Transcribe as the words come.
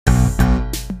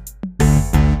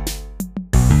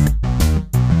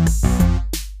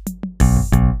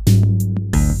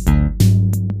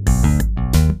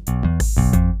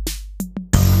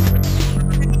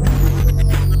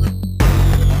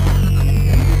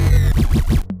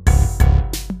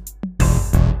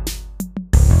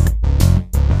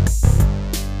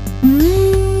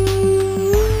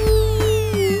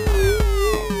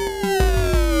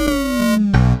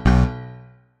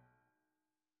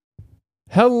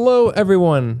Hello,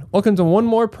 everyone. Welcome to One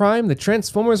More Prime, the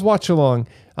Transformers Watch Along.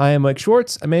 I am Mike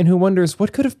Schwartz, a man who wonders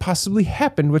what could have possibly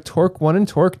happened with Torque 1 and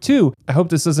Torque 2. I hope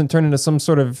this doesn't turn into some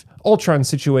sort of Ultron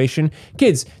situation.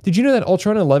 Kids, did you know that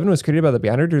Ultron 11 was created by the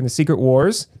Beyonder during the Secret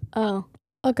Wars? Oh,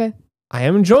 okay. I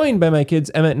am joined by my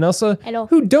kids, Emmett and Elsa, Hello.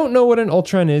 who don't know what an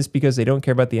Ultron is because they don't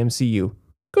care about the MCU.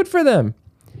 Good for them.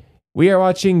 We are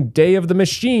watching Day of the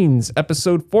Machines,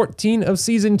 episode 14 of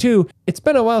season 2. It's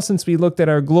been a while since we looked at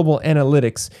our global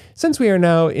analytics. Since we are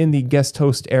now in the guest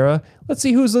host era, let's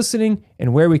see who's listening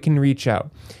and where we can reach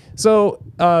out. So,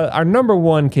 our number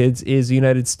one, kids, is the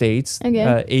United States,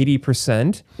 Okay.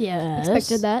 80%. Yeah,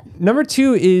 expected that. Number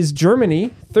 2 is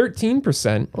Germany,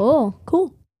 13%. Oh,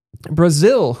 cool.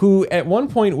 Brazil, who at one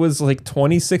point was like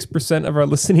 26% of our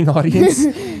listening audience.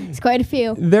 It's quite a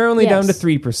few. They're only down to Yes.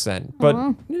 3%.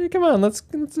 But come on, let's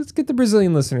get the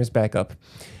Brazilian listeners back up.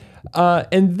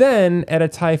 And then at a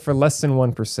tie for less than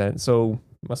 1%, so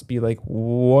must be like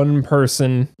one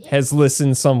person has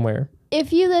listened somewhere.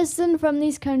 If you listen from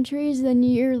these countries, then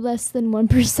you're less than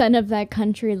 1% of that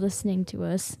country listening to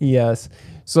us. Yes.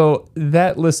 So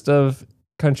that list of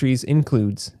countries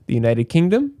includes the United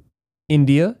Kingdom,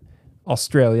 India,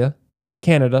 Australia,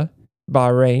 Canada,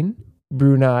 Bahrain,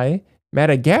 Brunei,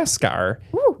 Madagascar,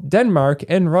 Denmark,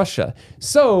 and Russia.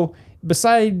 So,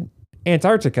 beside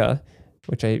Antarctica,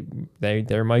 which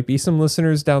there might be some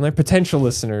listeners down there, potential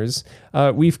listeners,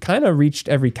 we've kind of reached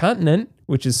every continent,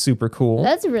 which is super cool.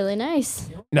 That's really nice.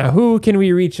 Now, who can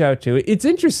we reach out to? It's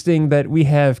interesting that we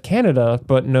have Canada,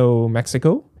 but no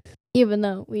Mexico. Even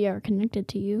though we are connected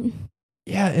to you.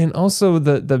 Yeah, and also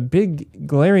the big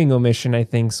glaring omission, I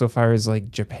think, so far is like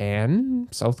Japan,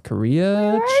 South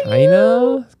Korea,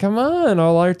 China. Come on,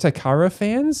 all our Takara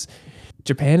fans.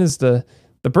 Japan is the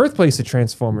birthplace of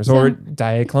Transformers, or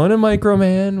Diaclone and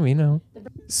Microman, we know.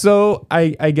 So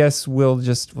I guess we'll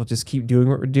just keep doing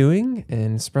what we're doing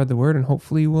and spread the word, and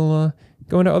hopefully we'll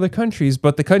go into other countries.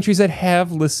 But the countries that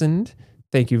have listened,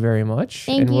 thank you very much.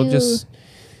 Thank We'll you. just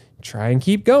try and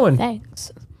keep going.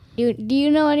 Thanks. Do you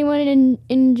know anyone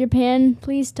in Japan?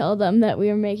 Please tell them that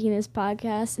we are making this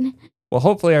podcast. Well,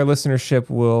 hopefully our listenership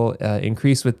will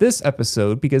increase with this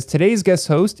episode because today's guest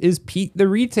host is Pete the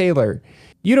Retailer.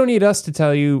 You don't need us to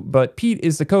tell you, but Pete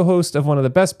is the co-host of one of the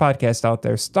best podcasts out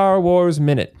there, Star Wars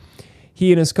Minute.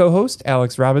 He and his co-host,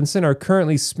 Alex Robinson, are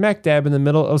currently smack dab in the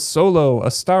middle of Solo,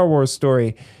 a Star Wars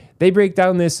story. They break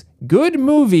down this good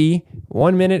movie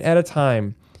 1 minute at a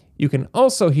time. You can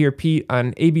also hear Pete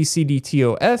on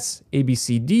ABCDTOS,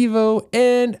 ABC Devo,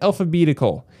 and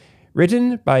Alphabetical.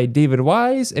 Written by David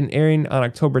Wise and airing on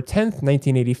October 10th,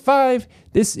 1985,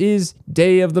 this is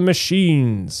Day of the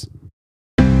Machines.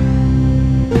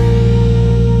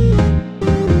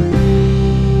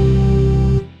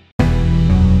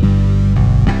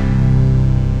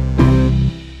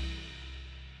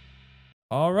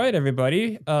 All right,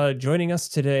 everybody. Joining us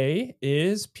today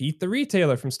is Pete the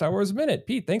Retailer from Star Wars Minute.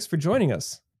 Pete, thanks for joining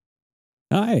us.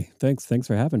 Hi, thanks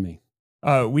for having me.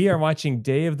 We are watching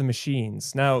Day of the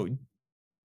Machines. Now,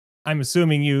 I'm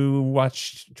assuming you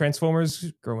watched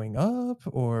Transformers growing up,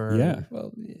 or Yeah.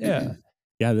 Well, yeah.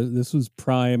 Yeah, this was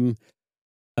prime,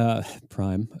 kind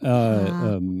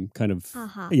of,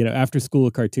 after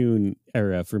school cartoon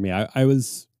era for me. I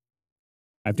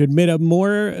have to admit, I'm more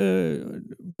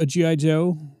a G.I.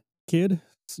 Joe kid,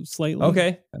 slightly.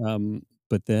 Okay.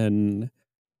 But then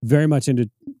very much into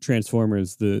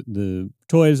Transformers, the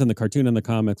toys and the cartoon and the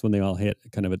comics when they all hit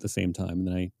kind of at the same time. And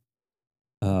then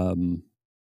I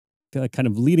feel like kind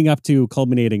of leading up to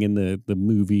culminating in the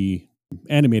movie,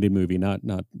 animated movie, not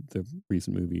the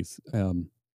recent movies,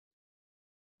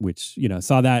 which,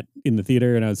 saw that in the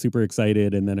theater and I was super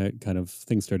excited. And then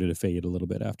things started to fade a little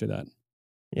bit after that.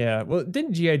 Yeah. Well,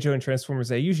 didn't G.I. Joe and Transformers,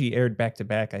 they usually aired back to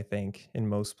back, I think, in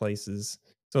most places.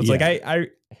 So it's like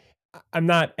I'm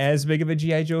not as big of a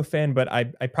G.I. Joe fan, but I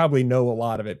probably know a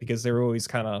lot of it because they're always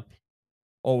kind of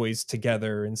always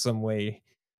together in some way.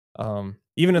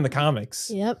 Even in the comics.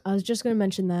 Yep, I was just going to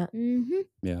mention that.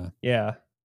 Mm-hmm. Yeah,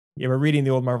 we're reading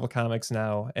the old Marvel comics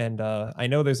now, and I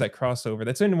know there's that crossover.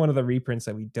 That's in one of the reprints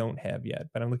that we don't have yet,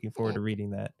 but I'm looking forward to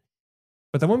reading that.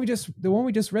 But the one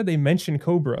we just read, they mentioned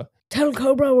Cobra. Tell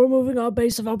Cobra we're moving our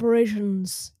base of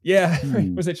operations. Yeah,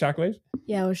 was it Shockwave?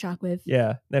 Yeah, it was Shockwave.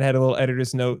 Yeah, that had a little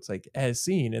editor's note. It's like, as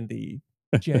seen in the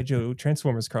G.I. Joe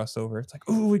Transformers crossover. It's like,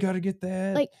 oh, we got to get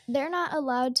that. Like, they're not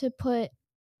allowed to put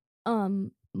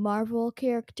Marvel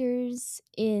characters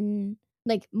in,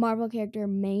 like, Marvel character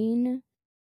main.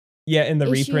 Yeah, in the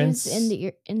issues reprints.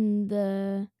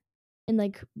 in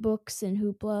like books and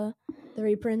Hoopla. The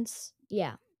reprints.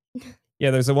 Yeah. Yeah,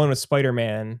 there's the one with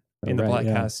Spider-Man in the right, black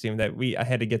yeah. costume that I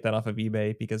had to get that off of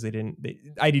eBay because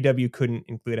IDW couldn't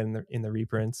include it in the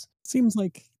reprints. Seems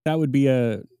like that would be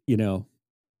a,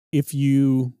 if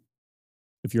you're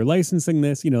licensing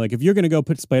this, like if you're going to go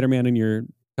put Spider-Man in your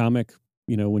comic,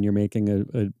 when you're making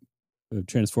a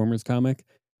Transformers comic,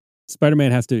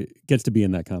 Spider-Man gets to be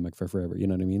in that comic for forever. You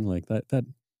know what I mean? Like that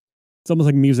it's almost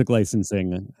like music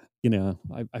licensing.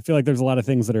 I feel like there's a lot of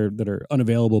things that are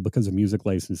unavailable because of music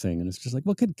licensing, and it's just like,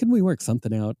 well, can we work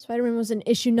something out? Spider-Man was in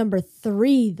issue number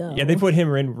 3, though. Yeah, they put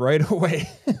him in right away.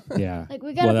 Yeah, Like,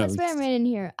 we gotta put Spider-Man in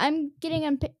here. I'm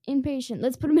getting impatient.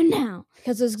 Let's put him in now.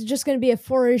 Because it's just going to be a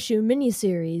 4-issue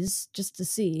miniseries just to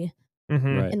see.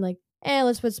 Mhm. Right. And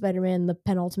let's put Spider-Man in the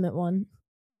penultimate one.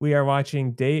 We are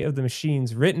watching Day of the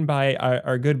Machines, written by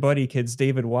our good buddy kids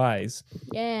David Wise,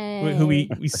 Yay. who we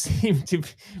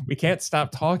can't stop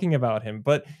talking about him.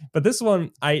 But this one,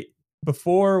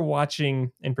 before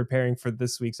watching and preparing for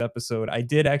this week's episode, I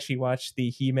did actually watch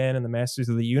the He-Man and the Masters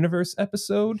of the Universe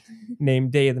episode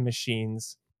named Day of the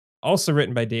Machines, also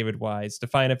written by David Wise, to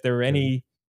find if there were any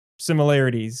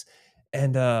similarities.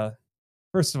 And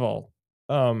first of all,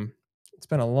 it's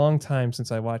been a long time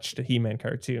since I watched a He-Man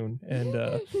cartoon,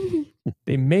 and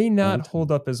they may not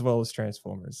hold up as well as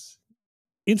Transformers.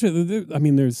 Interesting. I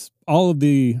mean, there's all of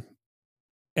the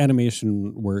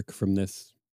animation work from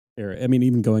this era. I mean,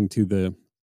 even going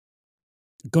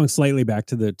slightly back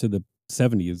to the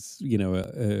 70s,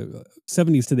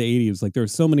 70s to the 80s. Like there are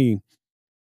so many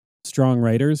strong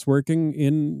writers working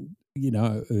in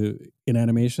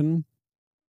animation,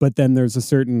 but then there's a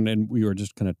certain, and we were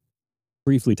just kind of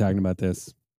briefly talking about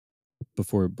this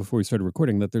before we started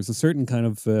recording, that there's a certain kind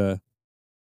of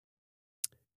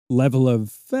level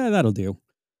of that'll do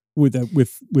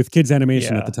with kids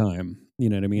animation at the time. You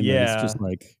know what I mean? Yeah. That it's just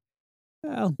like,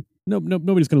 well,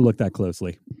 nobody's going to look that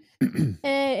closely.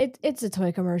 It's a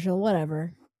toy commercial,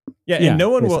 whatever. Yeah, Yeah, and no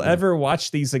one will basically. ever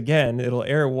watch these again. It'll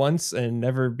air once and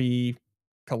never be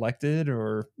collected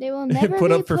or They will never put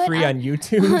be up for free on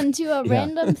YouTube. onto a Yeah.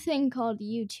 random thing called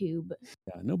YouTube.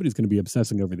 Yeah, nobody's going to be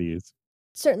obsessing over these.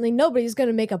 Certainly nobody's going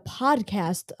to make a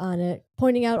podcast on it,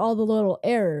 pointing out all the little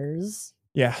errors.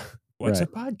 Yeah. What's Right.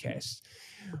 a podcast?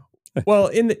 Well,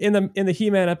 in the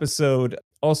He-Man episode,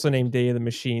 also named Day of the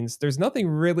Machines, there's nothing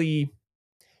really.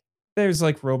 There's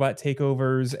like robot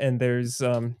takeovers, and there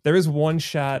is one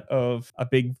shot of a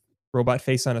big robot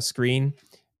face on a screen,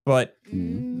 but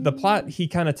the plot he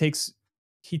takes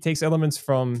elements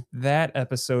from that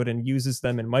episode and uses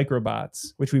them in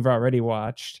Microbots, which we've already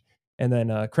watched, and then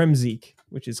Kremzeek,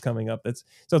 which is coming up.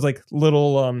 So it's like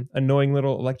little annoying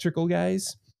little electrical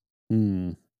guys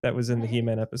that was in the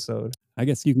He-Man episode. I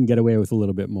guess you can get away with a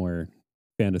little bit more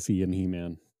fantasy in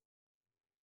He-Man.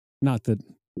 Not that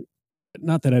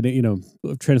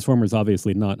I, Transformers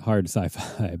obviously not hard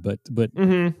sci-fi, but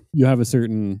Mm-hmm. you have a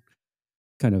certain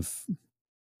kind of,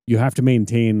 you have to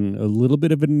maintain a little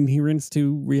bit of an adherence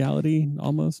to reality,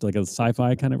 almost like a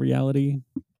sci-fi kind of reality.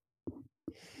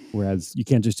 Whereas you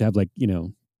can't just have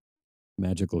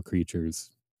magical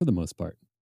creatures for the most part.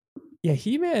 Yeah,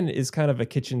 He-Man is kind of a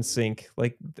kitchen sink.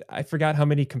 Like, I forgot how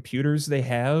many computers they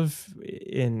have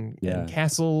in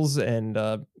castles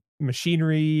and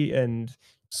machinery and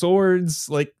swords.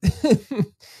 Like,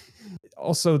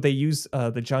 also they use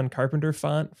the John Carpenter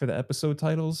font for the episode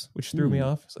titles, which threw me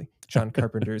off. It's like John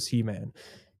Carpenter's He-Man,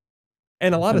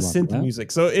 and a lot of synth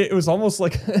music. So it was almost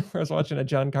like I was watching a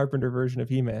John Carpenter version of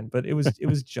He-Man, but it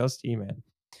was just He-Man.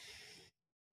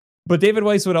 But David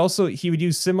Weiss would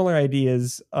use similar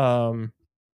ideas of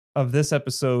this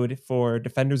episode for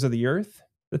Defenders of the Earth.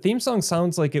 The theme song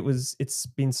sounds like it's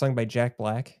being sung by Jack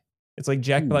Black. It's like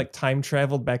Jack Black time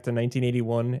traveled back to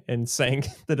 1981 and sang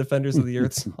the Defenders of the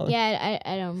Earth song. Yeah,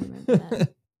 I don't remember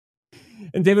that.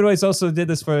 And David Weiss also did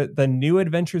this for The New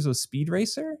Adventures of Speed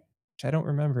Racer, which I don't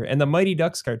remember, and the Mighty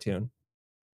Ducks cartoon.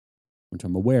 Which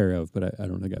I'm aware of, but I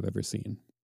don't think I've ever seen.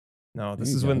 No,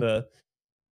 this is when the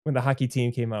hockey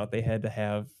team came out. They had to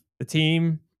have the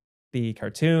team, the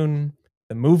cartoon,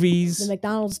 the movies, The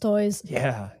McDonald's toys.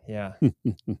 Yeah.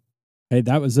 Hey,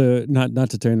 that was not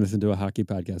to turn this into a hockey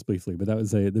podcast briefly, but that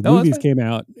was the No, movies that's fine. came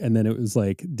out, and then it was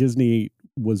like Disney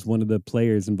was one of the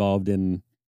players involved in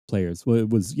Well, it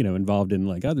was involved in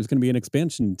like, oh, there's going to be an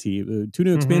expansion team, 2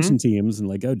 new expansion teams, and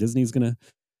like, oh, Disney's behind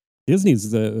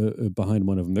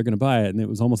one of them. They're going to buy it, and it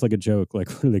was almost like a joke. Like,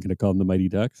 what are they going to call them, the Mighty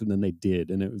Ducks? And then they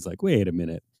did, and it was like, wait a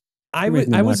minute. I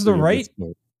was the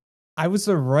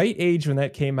right age when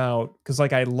that came out, because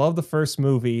like I love the first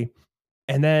movie,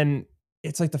 and then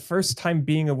it's like the first time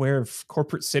being aware of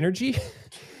corporate synergy.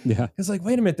 Yeah, it's like,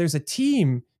 wait a minute, there's a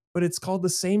team, but it's called the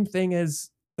same thing as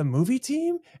the movie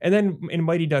team. And then in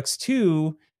Mighty Ducks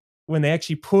 2, when they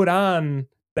actually put on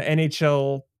the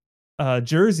NHL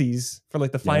jerseys for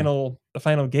like the final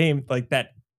game, like that,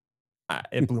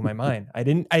 it blew my mind. I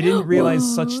didn't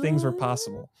realize such things were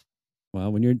possible.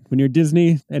 Well, when you're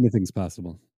Disney, anything's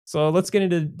possible. So let's get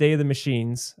into Day of the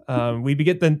Machines. We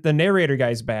get the narrator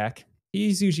guy's back.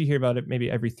 He's usually here about it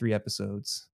maybe every 3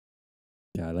 episodes.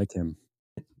 Yeah, I like him.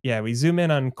 Yeah, we zoom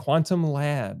in on Quantum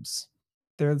Labs.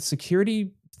 They're the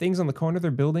security things on the corner of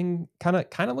their building. Kind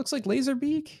of looks like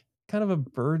Laserbeak. Kind of a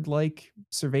bird-like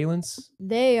surveillance.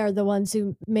 They are the ones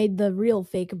who made the real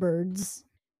fake birds.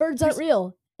 Birds aren't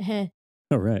real. Heh.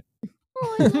 Oh, right.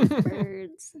 Oh, I love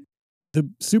birds. The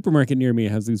supermarket near me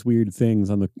has these weird things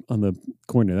on the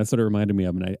corner. That's what it reminded me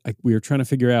of. And we were trying to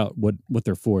figure out what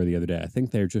they're for the other day. I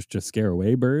think they're just scare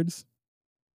away birds.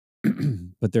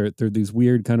 But they're these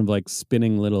weird kind of like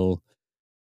spinning little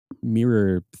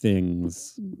mirror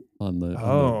things on the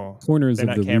corners of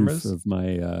the cameras? roof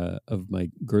of my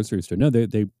grocery store. No,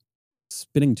 they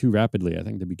spinning too rapidly, I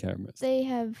think, to be cameras. They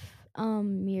have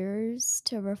mirrors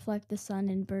to reflect the sun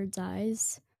in birds'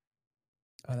 eyes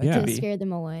Yeah. to scare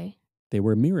them away. They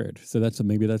were mirrored, so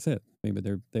maybe that's it. Maybe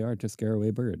they are to scare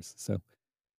away birds. So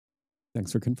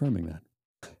thanks for confirming that.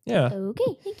 Yeah.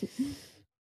 Okay, thank you.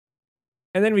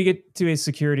 And then we get to a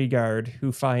security guard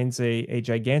who finds a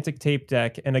gigantic tape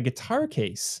deck and a guitar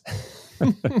case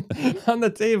on the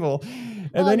table.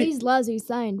 And then these lousy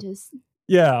scientists.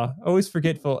 always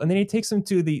forgetful. And then he takes him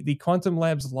to the Quantum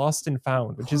Labs Lost and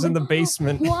Found, which is in the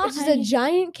basement. Which is a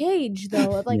giant cage,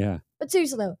 though. Like, Yeah. But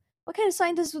seriously, though, what kind of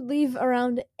scientist would leave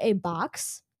around a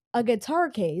box, a guitar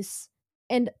case,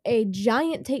 and a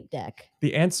giant tape deck?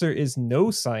 The answer is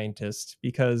no scientist,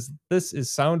 because this is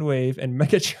Soundwave and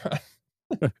Megatron.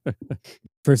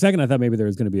 For a second, I thought maybe there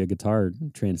was going to be a guitar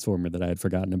transformer that I had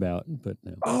forgotten about, but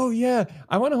no. Oh, yeah.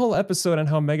 I want a whole episode on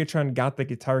how Megatron got the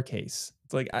guitar case.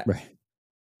 It's like, Right.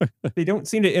 they don't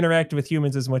seem to interact with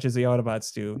humans as much as the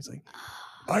Autobots do. It's like,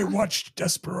 I watched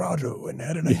Desperado and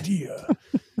had an idea.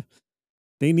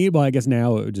 They need, well, I guess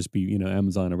now it would just be,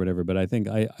 Amazon or whatever, but I think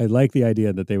I like the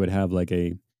idea that they would have like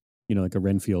a, like a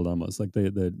Renfield almost, like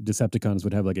the Decepticons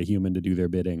would have like a human to do their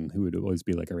bidding who would always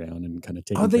be like around and kind of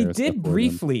take. Oh, they did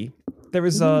briefly. There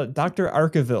was Dr.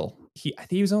 Arkeville. I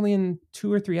think he was only in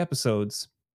 2 or 3 episodes.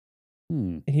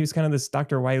 And he was kind of this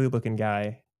Dr. Wily looking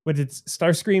guy. But it's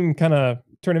Starscream kind of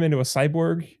turned him into a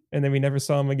cyborg, and then we never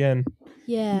saw him again.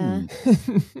 Yeah.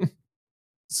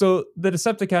 So the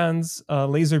Decepticons,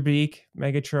 Laserbeak,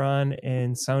 Megatron,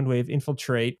 and Soundwave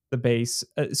infiltrate the base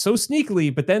so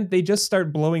sneakily, but then they just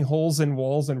start blowing holes in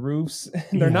walls and roofs.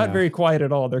 They're not very quiet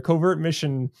at all. Their covert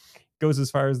mission goes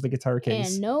as far as the guitar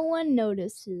case. And no one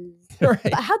notices. Right.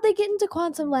 But how'd they get into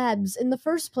Quantum Labs in the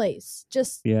first place?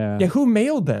 Just Yeah. Who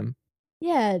mailed them?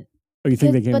 yeah. Oh, you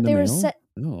think they came But in the they were mail? set.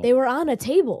 They were on a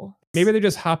table. Maybe they're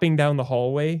just hopping down the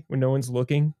hallway when no one's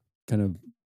looking. Kind of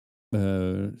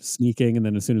sneaking, and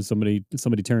then as soon as somebody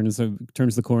turns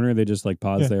the corner, they just like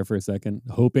pause there for a second,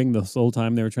 hoping the whole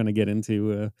time they were trying to get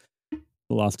into the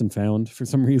Lost and Found for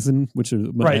some reason. Which is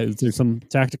right. Is there some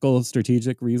tactical,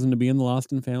 strategic reason to be in the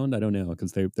Lost and Found? I don't know,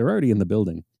 because they're already in the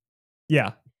building.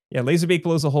 Yeah. Laserbeak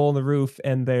blows a hole in the roof,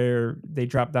 and they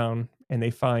drop down and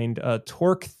they find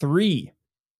Torque 3.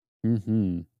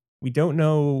 Mm-hmm. We don't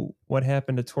know what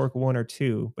happened to Torque 1 or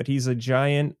 2, but he's a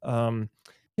giant.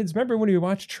 Kids, remember when we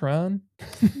watched Tron?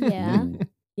 Yeah.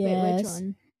 Yes. Wait, which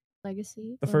one?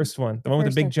 Legacy? The first one. The one with the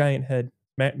first big one. giant head.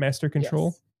 Master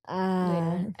Control?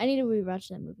 Yes. I need to rewatch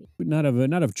that movie. Not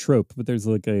of trope, but there's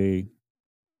like a.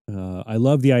 I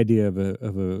love the idea of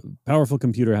a powerful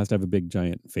computer has to have a big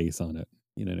giant face on it.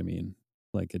 You know what I mean?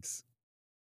 Like it's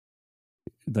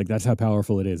like that's how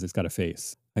powerful it is. It's got a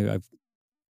face. I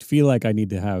feel like I need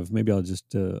to have. Maybe I'll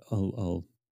just I'll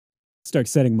start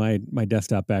setting my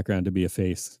desktop background to be a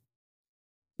face,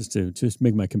 just to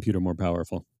make my computer more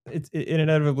powerful. It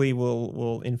inevitably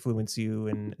will influence you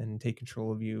and take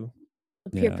control of you.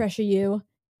 Peer pressure you.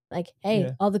 Like,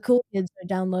 hey, all the cool kids are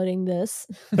downloading this.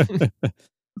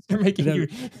 They're making you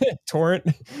torrent.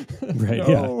 Right,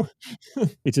 no. Yeah.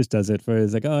 It just does it for,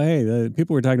 it's like, oh, hey,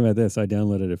 people were talking about this, so I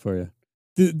downloaded it for you.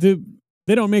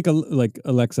 They don't make like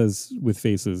Alexas with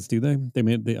faces, do they?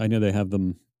 I know they have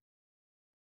them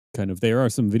kind of, there are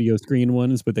some video screen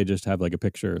ones, but they just have like a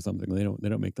picture or something. They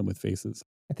don't make them with faces.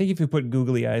 I think if you put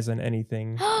googly eyes on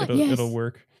anything, it'll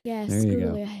work. Yes, there you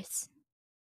googly go. eyes.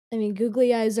 I mean,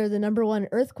 googly eyes are the #1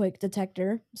 earthquake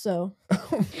detector, so.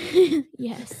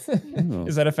 Yes. Oh.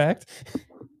 Is that a fact?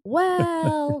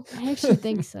 Well, I actually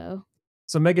think so.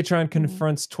 So Megatron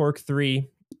confronts Torque 3,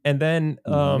 and then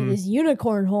his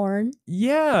unicorn horn.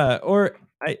 yeah, or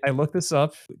I looked this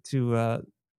up to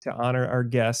to honor our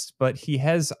guest, but he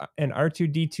has an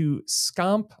R2D2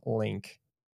 Scomp link.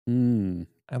 Mm.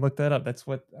 I looked that up. That's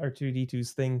what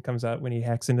R2D2's thing comes out when he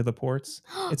hacks into the ports.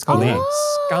 It's called Link.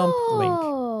 a Scomp link.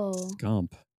 Oh,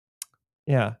 Scomp.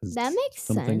 Yeah. that makes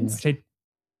Something- sense. Which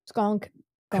Skonk.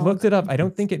 I looked it up. I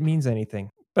don't think it means anything.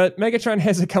 But Megatron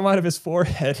has it come out of his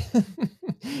forehead,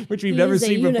 which we've never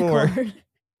seen before.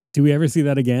 Do we ever see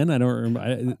that again? I don't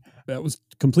remember. That was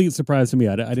a complete surprise to me.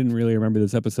 I didn't really remember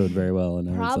this episode very well. And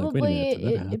I was like, wait a Probably, minute, did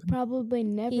that it happen? probably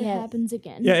never He had- happens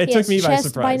again. Yeah, it He took has me by chest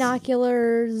surprise.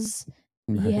 binoculars.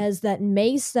 He has that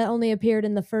mace that only appeared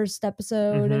in the first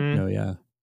episode. Mhm. Oh, yeah.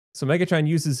 So Megatron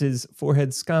uses his forehead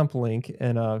Scomp link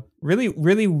and a really,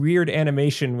 really weird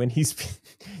animation when he's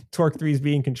Torque 3 is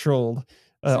being controlled.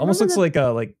 So Almost remember looks like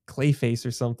a Clayface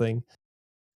or something.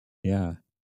 Yeah.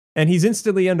 And he's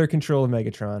instantly under control of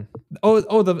Megatron.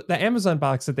 Oh, the Amazon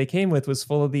box that they came with was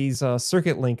full of these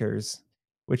circuit linkers,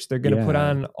 which they're going to put Yeah.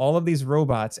 on all of these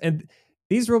robots. And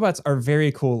these robots are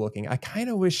very cool looking. I kind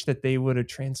of wish that they would have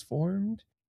transformed.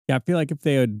 Yeah, I feel like if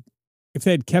they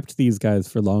had kept these guys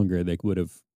for longer, they would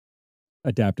have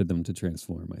adapted them to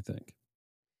transform, I think.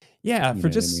 Yeah, You for know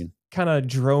what I just mean? kind of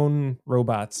drone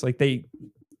robots. Like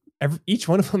each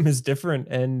one of them is different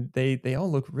and they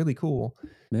all look really cool.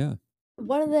 Yeah.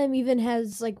 One of them even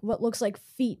has like what looks like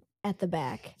feet at the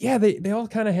back. Yeah, they all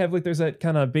kind of have like there's that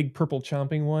kind of big purple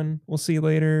chomping one we'll see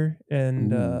later.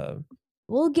 And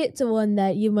We'll get to one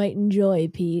that you might enjoy,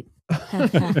 Pete.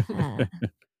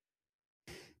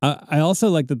 I also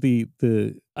like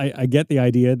that I get the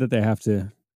idea that they have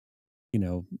to, you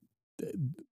know,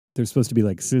 they're supposed to be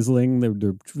like sizzling.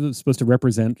 They're supposed to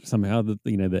represent somehow the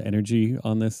energy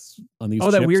on these.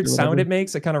 that chips weird or sound whatever. it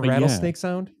makes, that kind of But yeah. rattlesnake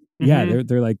sound. Yeah, Mhm.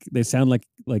 they're like they sound like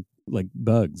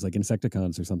bugs, like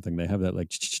Insecticons or something. They have that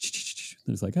like.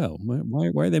 It's like, oh,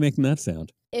 why are they making that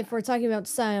sound? If we're talking about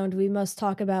sound, we must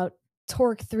talk about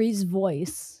Torque 3's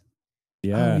voice.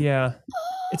 Yeah. Oh, yeah.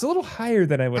 It's a little higher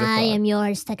than I would have I thought. am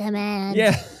yours to command.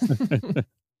 Yeah.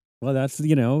 Well, that's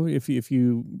if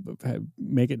you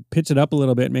pitch it up a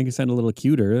little bit, make it sound a little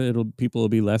cuter, people will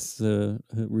be less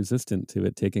resistant to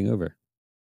it taking over.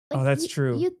 Oh, that's you-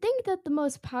 true. You'd think that the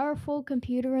most powerful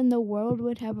computer in the world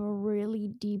would have a really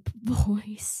deep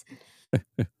voice.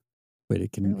 But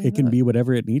it can Apparently not. be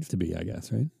whatever it needs to be, I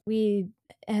guess, right? We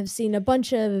have seen a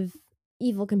bunch of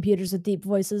evil computers with deep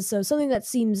voices, so something that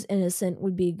seems innocent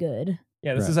would be good.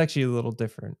 Yeah, this Right. is actually a little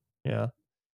different. Yeah.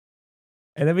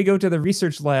 And then we go to the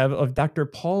research lab of Dr.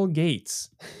 Paul Gates,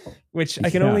 which I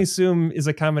can Yeah. only assume is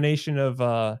a combination of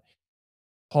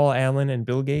Paul Allen and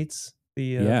Bill Gates, the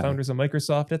Yeah. founders of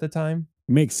Microsoft at the time.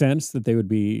 It makes sense that they would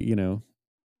be,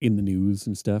 in the news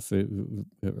and stuff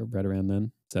right around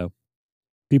then. So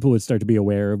people would start to be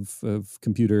aware of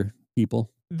computer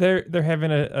people. They're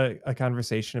having a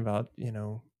conversation about,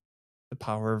 the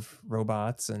power of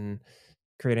robots and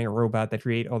creating a robot that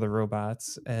create other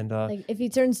robots. And Like if he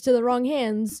turns to the wrong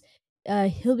hands,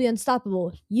 he'll be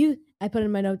unstoppable. I put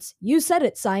in my notes, you said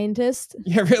it, scientist.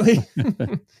 yeah, really.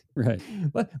 Right.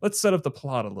 Let's set up the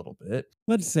plot a little bit.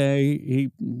 Let's say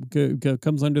he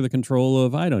comes under the control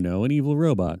of, I don't know, an evil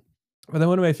robot. But then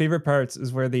one of my favorite parts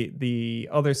is where the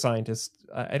other scientist,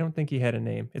 I don't think he had a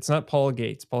name. It's not Paul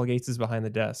Gates. Paul Gates is behind the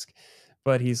desk.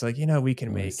 But he's like, we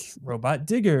can make Nice. robot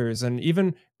diggers and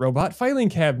even robot filing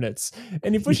cabinets.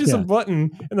 And he pushes a Yeah.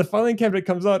 button and the filing cabinet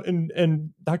comes out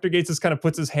and Dr. Gates just kind of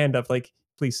puts his hand up like,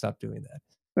 please stop doing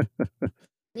that.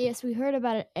 Yes, we heard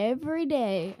about it every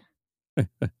day.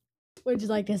 Would you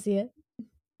like to see it?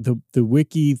 The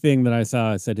wiki thing that I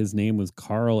saw said his name was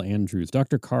Carl Andrews,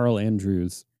 Dr. Carl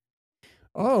Andrews,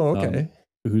 Oh, okay.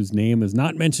 whose name is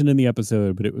not mentioned in the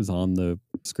episode, but it was on the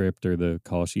script or the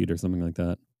call sheet or something like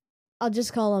that. I'll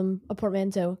just call him a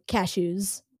portmanteau.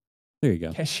 Cashews. There you go.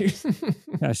 Cashews.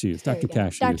 Cashews, There Dr. you go.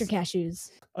 Cashews. Dr.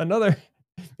 Cashews. Another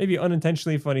maybe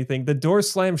unintentionally funny thing. The door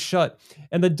slams shut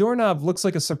and the doorknob looks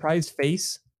like a surprised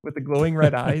face with the glowing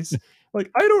red eyes. Like,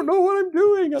 I don't know what I'm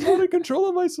doing. I'm not in control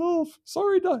of myself.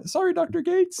 Sorry, Dr.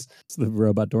 Gates. It's the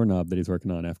robot doorknob that he's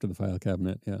working on after the file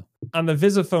cabinet. Yeah. On the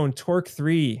Visiphone, Torque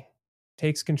 3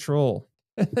 takes control.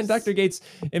 And then Dr. Gates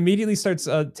immediately starts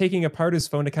taking apart his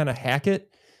phone to kind of hack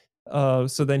it.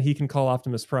 So then he can call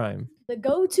Optimus Prime. The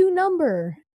go-to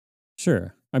number.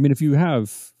 Sure. I mean, if you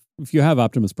have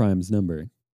Optimus Prime's number,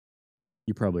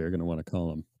 you probably are going to want to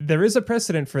call him. There is a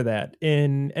precedent for that.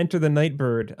 In Enter the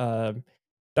Nightbird,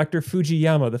 Dr.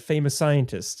 Fujiyama, the famous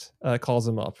scientist, calls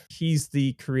him up. He's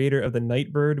the creator of the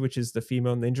Nightbird, which is the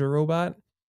female ninja robot.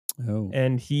 Oh.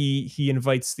 And he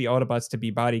invites the Autobots to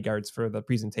be bodyguards for the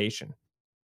presentation.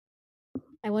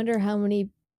 I wonder how many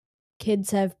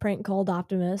kids have prank called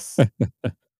Optimus.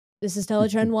 This is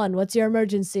Teletran 1. What's your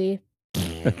emergency?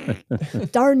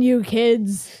 Darn you,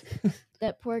 kids.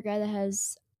 That poor guy that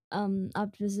has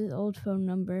Optimus's old phone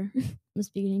number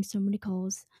must be getting so many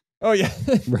calls. Oh yeah.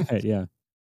 Right, yeah.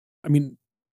 I mean,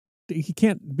 he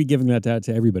can't be giving that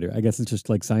to everybody. I guess it's just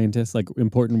like scientists, like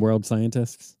important world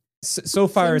scientists. So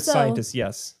far, Seems as so. scientists,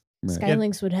 yes. Right.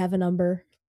 Skylinks would have a number.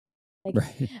 Like,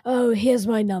 Right. oh, here's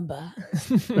my number.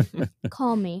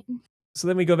 Call me. So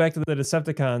then we go back to the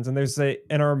Decepticons, and there's an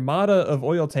armada of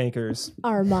oil tankers.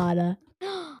 Armada.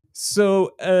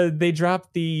 So they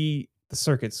drop the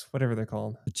circuits, whatever they're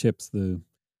called. The chips,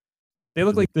 They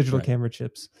look like digital Right. camera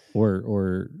chips.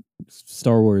 or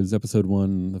Star Wars Episode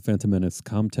 1, The Phantom Menace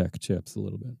Comtech chips a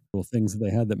little bit. Little things that they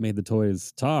had that made the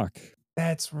toys talk.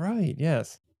 That's right,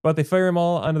 yes. But they fire them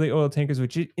all onto the oil tankers,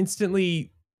 which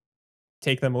instantly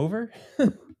take them over.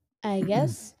 I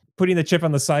guess. Putting the chip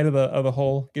on the side of the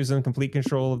hull gives them complete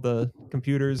control of the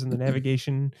computers and the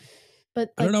navigation.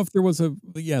 But I don't know if there was a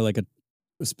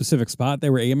specific spot they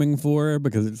were aiming for,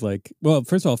 because it's like, well,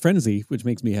 first of all, Frenzy, which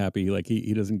makes me happy. Like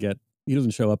he doesn't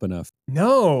show up enough.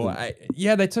 No,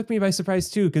 that took me by surprise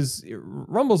too, because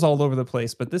Rumble's all over the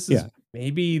place. But this is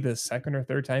maybe the second or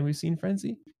third time we've seen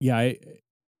Frenzy. Yeah,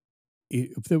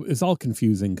 it's all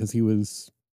confusing because he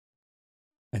was.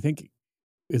 I think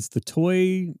it's the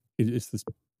toy. It's this.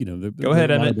 Go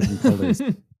ahead, Emmett.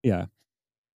 Yeah.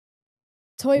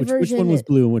 toy Which version. one was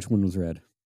blue and which one was red?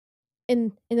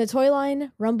 In the toy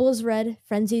line, Rumble is red,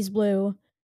 Frenzy's blue,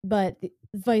 but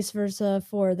vice versa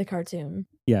for the cartoon.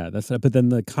 Yeah, that's that. But then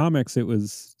the comics, it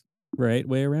was right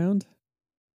way around.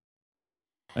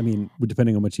 I mean,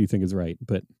 depending on what you think is right,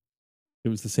 but it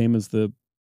was the same as the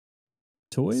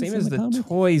toys. Same in as the comic?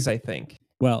 toys, I think.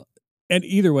 Well, and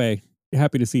either way,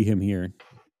 happy to see him here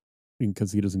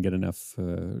because he doesn't get enough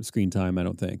screen time, I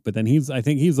don't think. But then I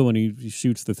think he's the one who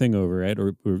shoots the thing over, right?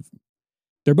 Or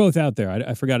they're both out there.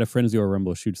 I forgot if Frenzy or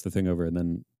Rumble shoots the thing over, and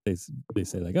then they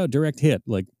say like, "Oh, direct hit!"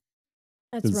 Like,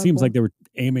 That's it seems Rumble. like they were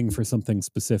aiming for something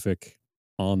specific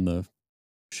on the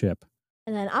ship,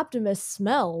 And then Optimus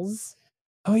smells.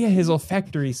 Oh yeah, his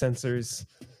olfactory sensors.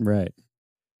 right?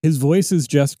 His voice is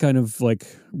just kind of like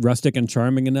rustic and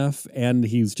charming enough, and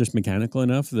he's just mechanical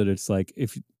enough that it's like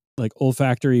like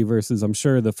olfactory versus. I'm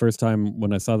sure the first time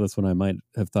when I saw this one, I might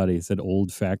have thought he said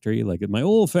old factory, like my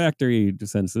olfactory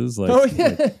senses. Like, Oh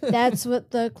yeah. like, That's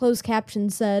what the closed caption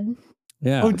said.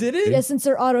 yeah. Oh, did it? Yeah, since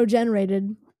they're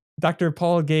auto-generated. Dr.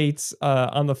 Paul Gates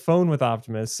on the phone with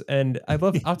Optimus, and I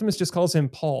love Optimus just calls him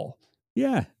Paul.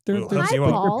 Yeah, they're We'll hook Hi, you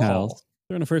up, Paul. pals.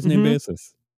 They're on a first name Mhm.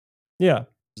 basis. Yeah.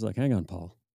 It's like, hang on,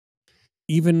 Paul.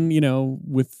 Even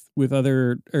with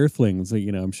other Earthlings,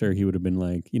 I'm sure he would have been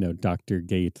like, Dr.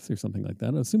 Gates or something like that.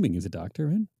 I'm assuming he's a doctor,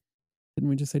 right? Didn't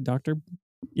we just say doctor?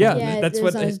 Yeah, Yeah, that's it what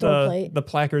is on his door plate. the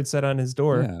placard said on his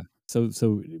door. Yeah.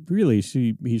 So really,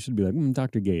 he should be like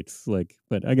Dr. Gates. Like,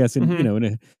 but I guess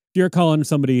Mhm.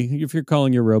 if you're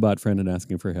calling your robot friend and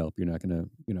asking for help, you're not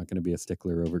gonna be a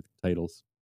stickler over titles.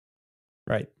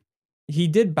 Right. He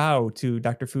did bow to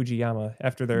Dr. Fujiyama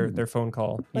after their phone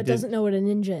call. He But did. doesn't know what a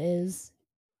ninja is.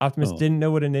 Optimus Oh. didn't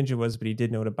know what a ninja was, but he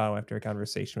did know to bow after a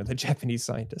conversation with a Japanese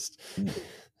scientist.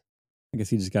 I guess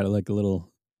he just got like a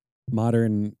little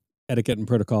modern etiquette and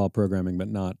protocol programming, but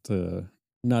not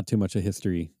too much a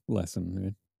history lesson.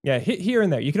 Right? Yeah, here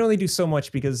and there. You can only do so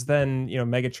much because then,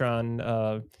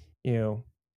 Megatron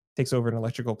takes over an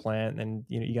electrical plant, and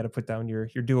you got to put down your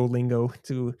Duolingo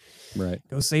to Right.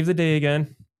 go save the day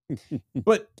again.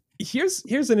 But here's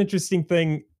an interesting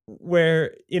thing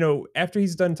where, after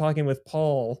he's done talking with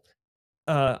Paul,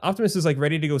 Optimus is like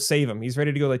ready to go save him. He's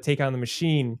ready to go like take on the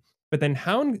machine. But then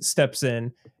Hound steps in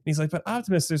and he's like, but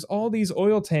Optimus, there's all these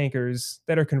oil tankers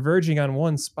that are converging on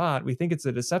one spot. We think it's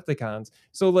the Decepticons.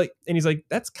 So and he's like,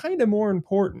 that's kind of more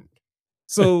important.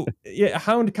 So yeah,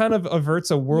 Hound kind of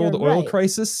averts a world You're oil right.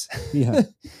 crisis. Yeah.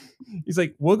 He's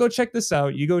like, we'll go check this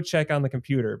out. You go check on the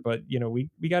computer. But, we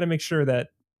got to make sure that,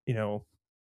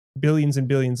 billions and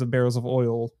billions of barrels of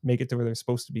oil make it to where they're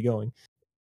supposed to be going.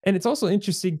 And it's also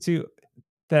interesting too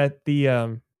that the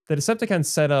Decepticons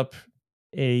set up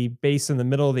a base in the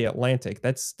middle of the Atlantic.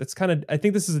 That's kind of, I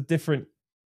think this is a different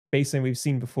base than we've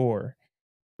seen before.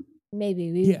 Maybe.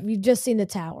 Yeah. We've just seen the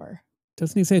tower.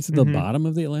 Doesn't he say it's at the Mhm. bottom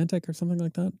of the Atlantic or something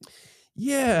like that?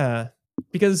 Yeah,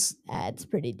 because That's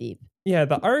pretty deep.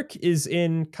 the Ark is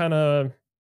in kind of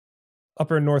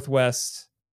upper northwest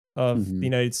of Mhm. the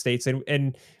United States,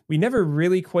 and we never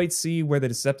really quite see where the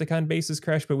Decepticon bases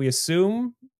crash, but we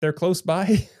assume they're close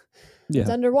by. Yeah. It's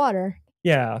underwater.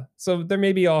 Yeah, so they're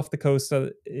maybe off the coast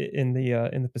in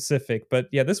the Pacific, but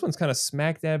yeah, this one's kind of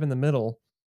smack dab in the middle.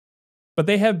 But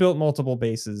they have built multiple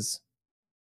bases.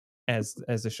 as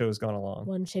the show's gone along.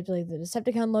 One shaped like the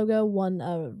Decepticon logo, one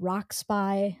a rock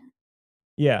spy.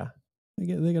 Yeah.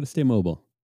 They got to stay mobile.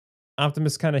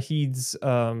 Optimus kind of heeds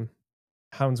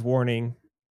Hound's warning,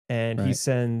 and he Right.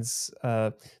 sends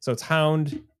so it's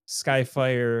Hound,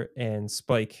 Skyfire, and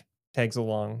Spike tags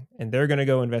along, and they're gonna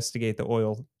go investigate the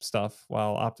oil stuff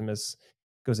while Optimus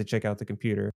goes to check out the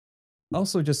computer.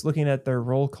 Also, just looking at their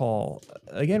roll call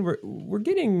again, we're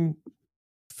getting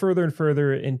further and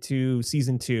further into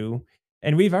season 2,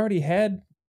 and we've already had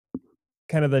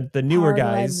kind of the newer Power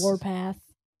Glide, guys, Warpath.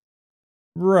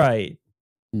 right?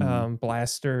 Mhm.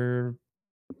 Blaster,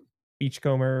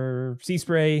 Beachcomber, Sea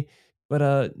Spray,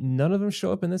 but none of them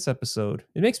show up in this episode.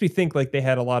 It makes me think like they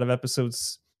had a lot of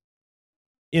episodes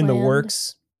in the Planned.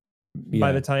 works by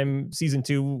Yeah. the time season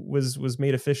 2 was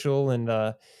made official, and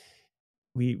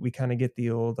we kind of get the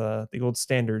old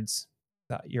standards,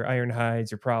 your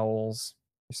Ironhides, your Prowls,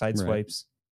 your Right. Sideswipes.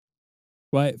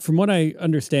 Well, from what I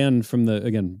understand from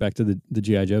again, back to the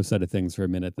G.I. Joe side of things for a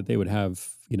minute, that they would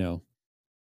have,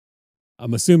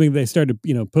 I'm assuming they started,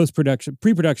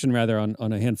 pre-production rather on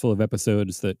a handful of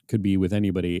episodes that could be with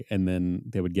anybody. And then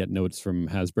they would get notes from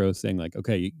Hasbro saying like,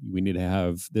 okay, we need to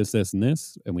have this, and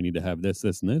this, and we need to have this,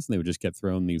 and this. And they would just get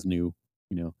thrown these new,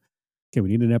 okay, we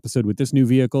need an episode with this new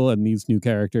vehicle and these new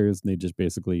characters. And they just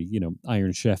basically,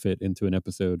 Iron Chef it into an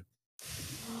episode.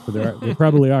 So there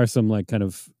probably are some like kind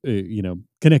of,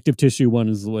 connective tissue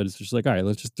ones. It's just like, all right,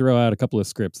 let's just throw out a couple of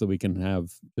scripts that we can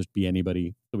have just be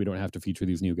anybody, so we don't have to feature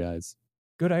these new guys.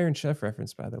 Good Iron Chef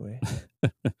reference, by the way.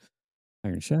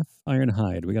 Iron Chef, Iron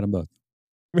Hide. We got them both.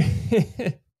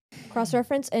 Cross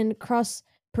reference and cross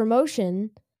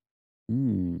promotion.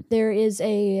 Mm. There is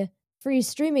a free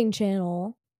streaming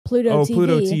channel, Pluto TV.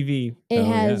 Pluto TV. It Oh,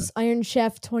 has Iron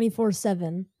Chef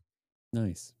 24/7.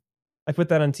 Nice. I put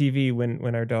that on TV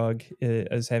when our dog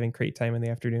is having crate time in the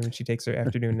afternoon when she takes her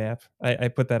afternoon nap. I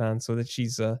put that on so that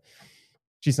she's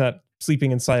not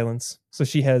sleeping in silence. So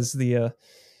she has the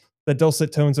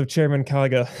dulcet tones of Chairman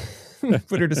Kaga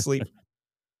put her to sleep.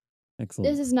 Excellent.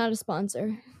 This is not a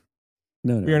sponsor.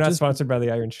 No, We are not just sponsored by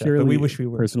the Iron Chef, but purely we wish we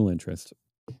were. Personal interest.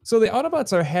 So the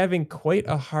Autobots are having quite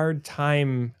a hard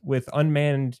time with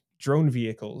unmanned drone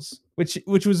vehicles, which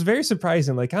was very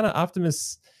surprising. Like kind of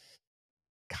Optimus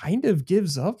kind of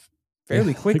gives up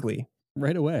fairly quickly.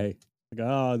 Right away. Like,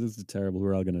 oh, this is terrible.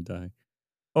 We're all gonna die.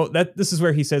 Oh, this is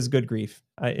where he says "good grief."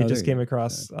 It there just you came go.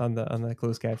 across on the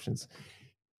closed captions.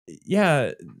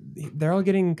 Yeah, they're all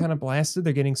getting kind of blasted.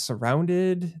 They're getting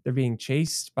surrounded. They're being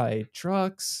chased by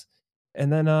trucks,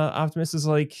 and then Optimus is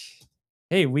like,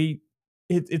 "Hey,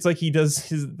 it's like he does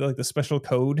his like the special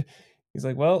code. He's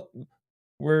like, well,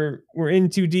 we're in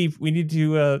too deep. We need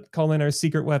to call in our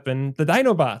secret weapon, the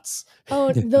Dinobots.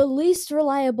 Oh, the least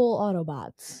reliable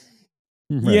Autobots.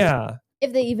 Right. Yeah,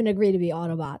 If they even agree to be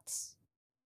Autobots.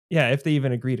 yeah. If they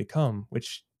even agree to come,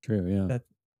 which True. Yeah. that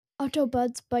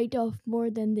Autobots bite off more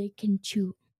than they can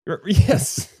chew.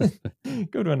 yes,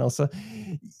 good one, Elsa.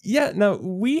 Yeah. Now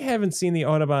we haven't seen the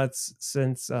Autobots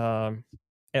since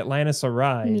Atlantis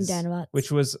Arise, You mean Dinobots.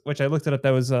 which I looked it up. That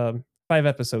was 5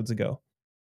 episodes ago.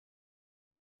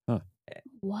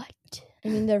 What? I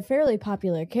mean, they're fairly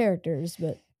popular characters,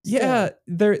 but Yeah,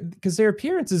 because their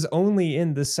appearance is only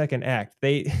in the second act.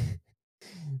 They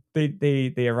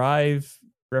arrive.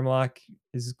 Grimlock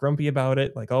is grumpy about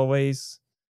it, like always,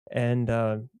 and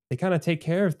they kind of take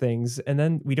care of things, and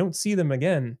then we don't see them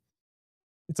again.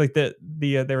 It's like they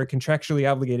were contractually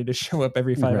obligated to show up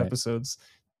every 5 Right. episodes.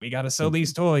 We got to sell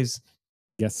these toys.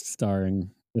 Guest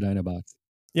starring the Dinobots.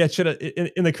 Yeah, it should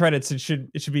in the credits it should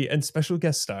be and special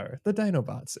guest star the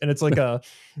Dinobots, and it's like a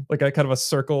kind of a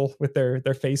circle with their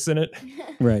face in it.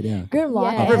 Right. Yeah.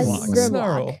 Grimlock Yeah. as Grimlock. Grimlock.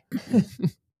 Snarl.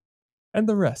 And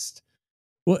the rest.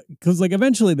 Well, because like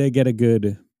eventually they get a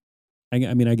good.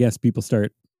 I mean, I guess people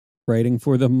start writing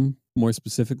for them more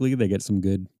specifically. They get some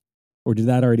good, or did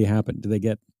that already happen? Do they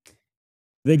get?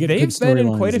 They've They've been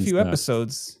in quite a storylines few and stuff?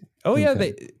 episodes. Oh yeah,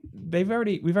 Okay. we've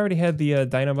already had the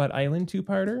Dinobot Island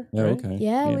 2-parter. Oh, right? okay.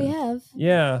 Yeah, we have.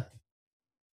 Yeah.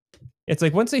 It's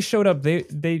like once they showed up,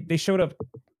 they showed up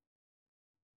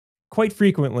quite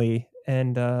frequently,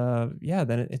 and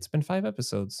then it's been 5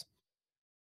 episodes.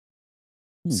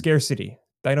 Hmm. Scarcity,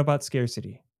 Dinobot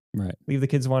scarcity. Right. Leave the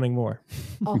kids wanting more.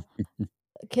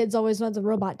 Kids always want the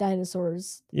robot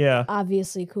dinosaurs. Yeah.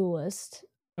 Obviously coolest.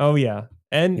 Oh yeah.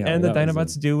 And Yeah, and the that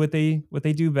was Dinobots do what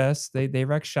they do best. They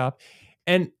wreck shop.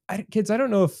 And kids, I don't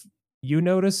know if you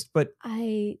noticed, but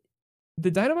I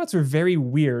the Dinobots are very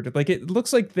weird. Like it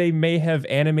looks like they may have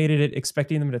animated it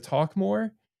expecting them to talk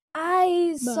more.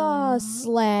 saw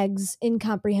Slag's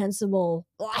incomprehensible.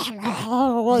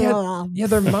 Yeah,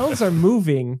 their mouths are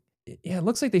moving, yeah, it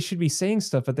looks like they should be saying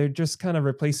stuff, but they're just kind of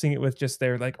replacing it with just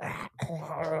their like.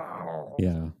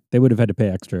 Yeah, they would have had to pay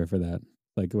extra for that.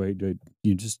 Like, wait,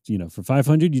 you just, for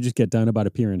 500, you just get done about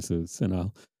appearances,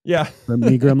 and Yeah.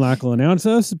 me, Grimlock will announce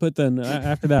us, but then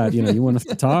after that, you want us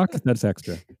to talk, that's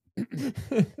extra.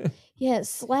 Yeah,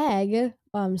 Slag.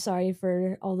 I'm sorry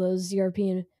for all those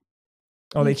European.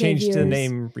 Oh, they UK changed the viewers,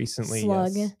 name recently.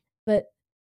 Slug, Yes. but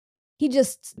he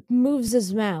just moves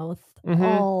his mouth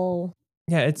Mhm. all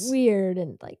Yeah, it's weird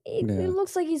and like it Yeah.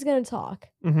 looks like he's gonna talk.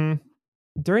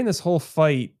 During this whole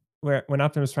fight, when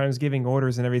Optimus Prime was giving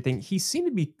orders and everything, he seemed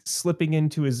to be slipping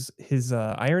into his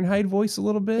Ironhide voice a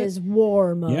little bit. His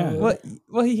war mode. Yeah.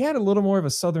 Well, he had a little more of a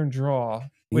southern draw,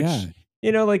 which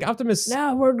Yeah. like Optimus.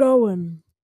 Now we're going.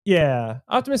 Yeah,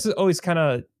 Optimus is always kind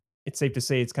of. It's safe to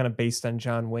say it's kind of based on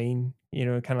John Wayne.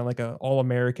 Kind of like a all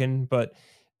American. But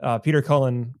Peter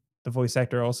Cullen, the voice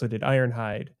actor, also did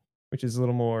Ironhide, which is a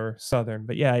little more southern.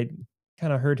 But yeah, I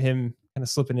kind of heard him kind of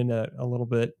slipping into a little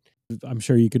bit. I'm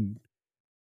sure you could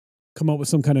come up with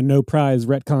some kind of no prize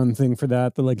retcon thing for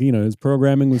that. That his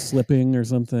programming was slipping or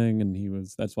something, and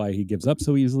that's why he gives up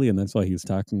so easily, and that's why he was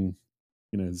talking.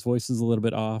 His voice is a little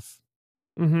bit off.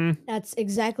 Mm-hmm. That's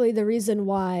exactly the reason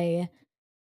why.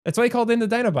 That's why he called in the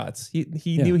Dinobots.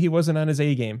 He knew he wasn't on his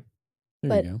A game.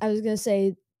 But I was gonna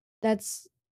say that's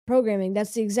programming.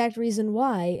 That's the exact reason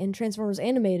why in Transformers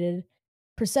Animated,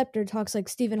 Perceptor talks like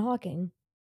Stephen Hawking.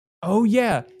 Oh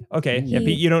yeah. Okay. Yeah,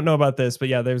 Pete, you don't know about this, but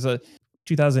yeah, there's a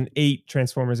 2008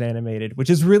 Transformers Animated, which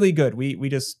is really good. We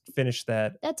just finished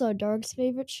that. That's our dog's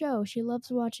favorite show. She loves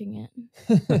watching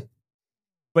it.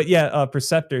 But yeah,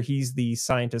 Perceptor, he's the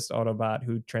scientist Autobot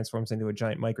who transforms into a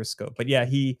giant microscope. But yeah,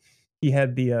 he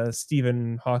had the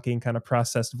Stephen Hawking kind of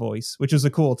processed voice, which is a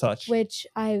cool touch. Which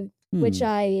I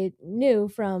knew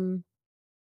from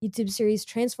YouTube series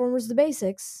Transformers: The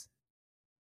Basics.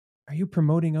 Are you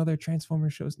promoting other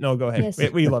Transformers shows? No, go ahead.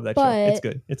 Yes, we love that show. It's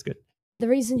good. It's good. The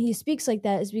reason he speaks like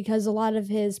that is because a lot of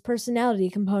his personality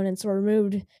components were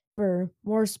removed for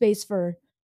more space for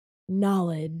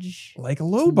knowledge. Like a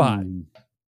Lobot.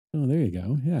 Oh, there you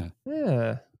go. Yeah.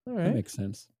 Yeah. All right. That makes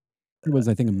sense. It was,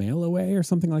 I think, a mail away or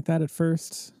something like that at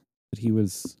first. But he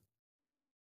was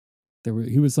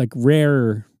like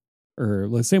rare,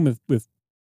 or same with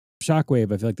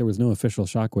Shockwave. I feel like there was no official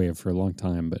Shockwave for a long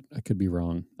time, but I could be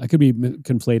wrong. I could be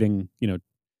conflating,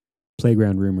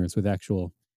 playground rumors with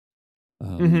actual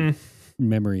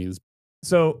memories.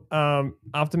 So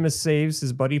Optimus saves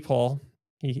his buddy Paul.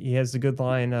 He has a good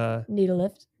line. Need a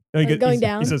lift? Going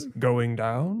down. He says, "Going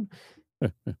down."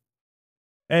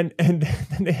 and then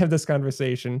they have this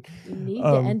conversation. You need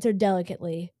to enter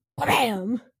delicately.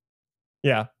 Bam!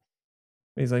 Yeah.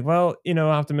 He's like, well,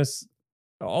 Optimus,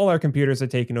 all our computers are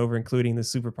taken over, including the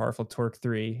super powerful Torque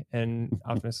 3. And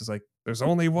Optimus is like, there's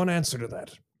only one answer to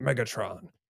that, Megatron.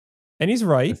 And he's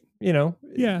right.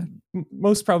 Yeah.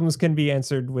 Most problems can be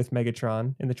answered with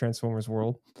Megatron in the Transformers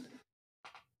world.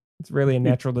 It's really a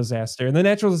natural disaster. And the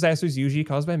natural disaster is usually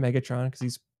caused by Megatron because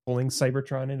he's pulling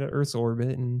Cybertron into Earth's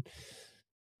orbit. And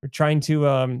we're trying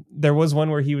to, there was one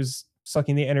where he was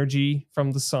sucking the energy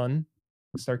from the sun,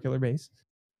 Starkiller Base.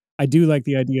 I do like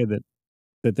the idea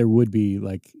that there would be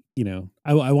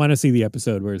I want to see the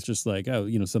episode where it's just like, oh,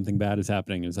 something bad is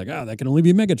happening. And it's like, oh, that can only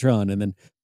be Megatron. And then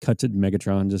cut to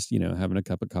Megatron just, having a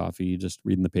cup of coffee, just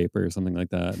reading the paper or something like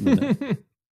that. And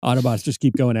Autobots just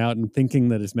keep going out and thinking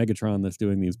that it's Megatron that's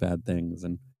doing these bad things.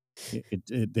 And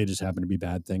they just happen to be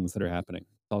bad things that are happening.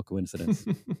 It's all coincidence.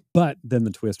 But then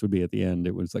the twist would be at the end.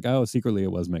 It was like, oh, secretly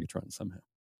it was Megatron somehow.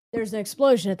 There's an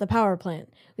explosion at the power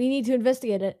plant. We need to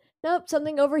investigate it. Nope,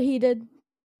 something overheated.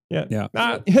 Yeah.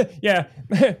 Yeah. Yeah.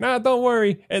 Nah, don't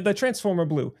worry. The Transformer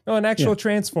blew. No, an actual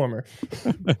Transformer.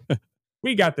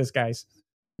 We got this, guys.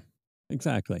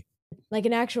 Exactly. Like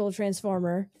an actual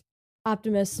Transformer,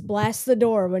 Optimus blasts the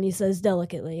door when he says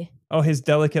delicately. Oh, his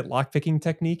delicate lockpicking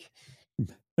technique.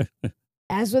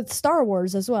 As with Star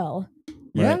Wars as well.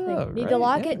 Yeah. Like, need to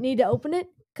lock it, need to open it,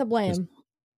 kablam. Just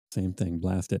same thing,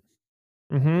 blast it.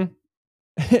 Mm-hmm.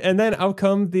 And then out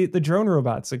come the drone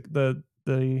robots, like the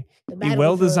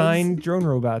well-designed drone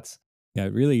robots. Yeah,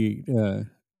 really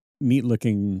neat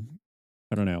looking.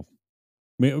 I don't know.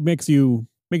 It makes you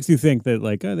think that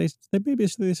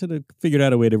they should have figured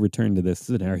out a way to return to this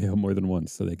scenario more than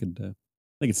once, so they could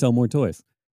sell more toys.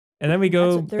 And then we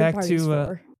go back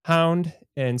to Hound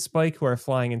and Spike, who are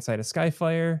flying inside a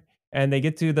Skyfire, and they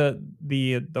get to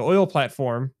the oil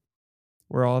platform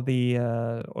where all the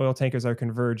oil tankers are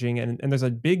converging, and there's a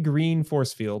big green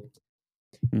force field.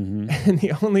 Mm-hmm. And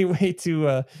the only way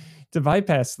to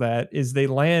bypass that is they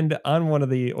land on one of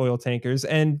the oil tankers,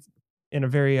 and in a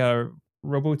very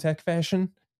Robotech fashion,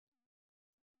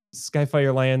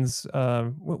 Skyfire lands.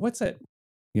 What's that?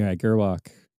 Yeah, Gerwalk.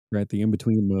 Right, the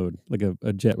in-between mode, like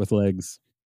a jet with legs.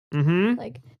 Mm-hmm.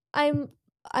 Like,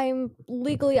 I'm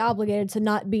legally obligated to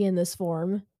not be in this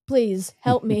form. Please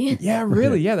help me. Yeah,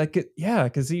 really. Yeah, that could. Yeah,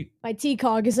 because he My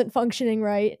T-Cog isn't functioning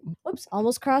right. Whoops,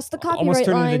 almost crossed the almost copyright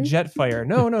turned line. into Jetfire.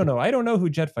 No. I don't know who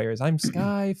Jetfire is. I'm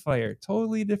Skyfire.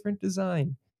 Totally different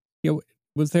design. Yeah,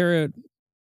 was there a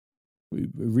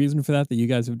reason for that you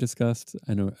guys have discussed?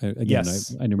 I know.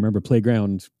 Yes. I remember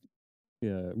Playground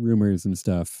rumors and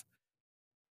stuff.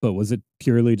 But was it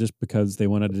purely just because they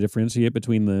wanted to differentiate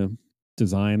between the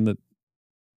design that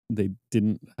they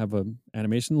didn't have an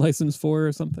animation license for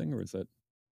or something? Or is that?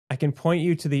 I can point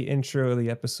you to the intro of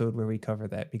the episode where we cover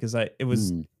that because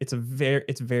it's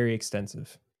very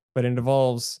extensive, but it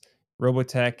involves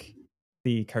Robotech,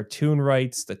 the cartoon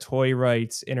rights, the toy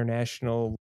rights,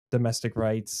 international, domestic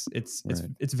rights. It's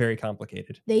very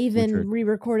complicated. They even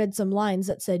re-recorded some lines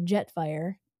that said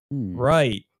Jetfire.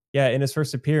 Right. Yeah, in his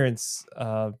first appearance,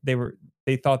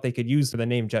 they thought they could use the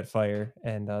name Jetfire,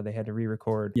 and they had to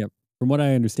re-record. Yep. From what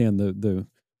I understand, the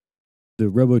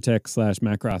Robotech /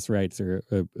 Macross rights are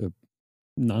a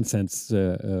nonsense,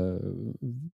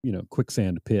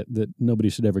 quicksand pit that nobody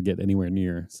should ever get anywhere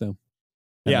near. So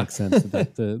that makes sense.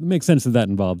 It makes sense that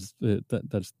involves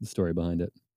that's the story behind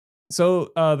it.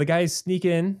 So the guys sneak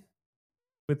in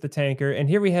with the tanker, and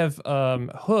here we have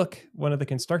Hook, one of the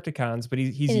Constructicons, but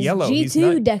he's yellow. G2 he's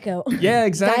not... Deco. Yeah,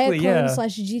 exactly. Diaclone /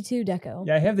 G2 Deco.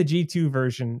 Yeah, I have the G2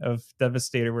 version of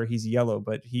Devastator where he's yellow,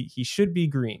 but he should be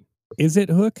green. Is it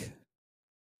Hook?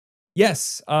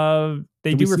 Yes,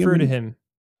 they do refer to him.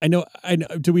 I know.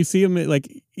 Do we see him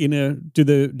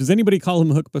does anybody call him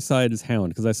Hook besides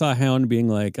Hound? Because I saw Hound being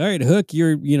like, "All right, Hook,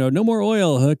 you're no more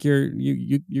oil, Hook, you're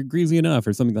greasy enough,"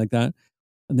 or something like that,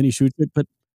 and then he shoots it, but.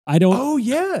 I don't. Oh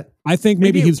yeah. I think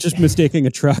maybe he's just mistaking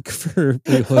a truck for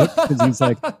a Hook because he's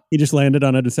like he just landed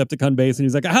on a Decepticon base and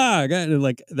he's like, aha! And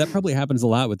like that probably happens a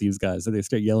lot with these guys. So they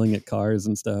start yelling at cars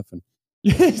and stuff. And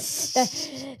yes,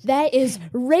 that is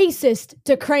racist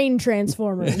to Crane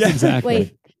Transformers. Yeah, exactly.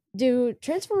 Wait, do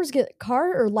Transformers get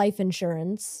car or life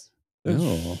insurance?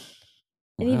 Oh,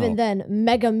 and even then,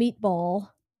 Mega Meatball.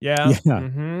 Yeah.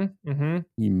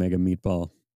 You Mega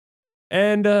Meatball.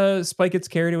 And Spike gets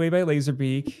carried away by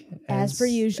Laserbeak. As per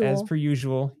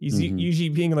usual. He's usually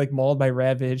being like mauled by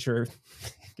Ravage or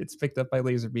gets picked up by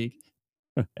Laserbeak.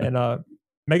 And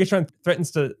Megatron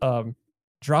threatens to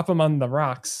drop him on the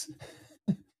rocks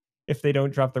if they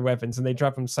don't drop their weapons, and they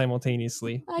drop them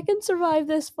simultaneously. I can survive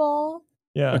this fall.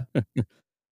 Yeah.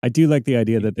 I do like the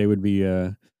idea that they would be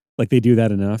like they do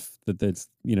that enough that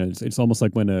it's almost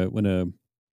like when a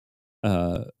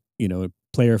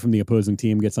player from the opposing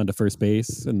team gets onto first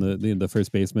base and the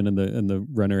first baseman and the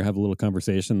runner have a little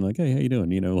conversation like, hey, how you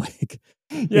doing?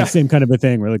 Same kind of a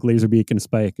thing where like Laserbeak and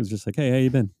Spike is just like, hey, how you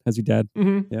been? How's your dad?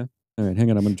 Mm-hmm. Yeah. All right,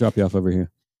 hang on. I'm going to drop you off over here.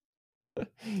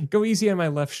 Go easy on my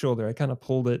left shoulder. I kind of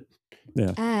pulled it.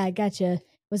 Yeah. Ah, gotcha.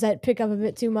 Was that pick up a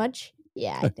bit too much?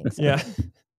 Yeah, I think so. Yeah.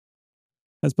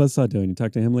 How's Buzzsaw doing? You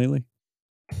talked to him lately?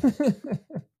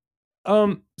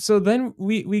 So then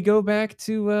we go back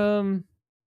to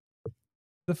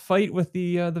the fight with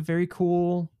the very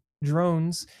cool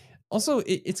drones. Also,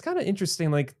 it's kind of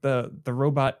interesting, like the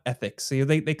robot ethics. So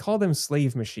they call them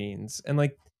slave machines, and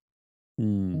like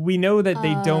we know that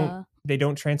they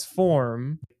don't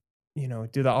transform.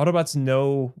 Do the Autobots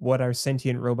know what are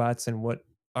sentient robots and what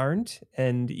aren't?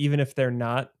 And even if they're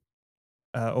not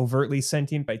overtly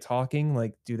sentient by talking,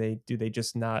 like do they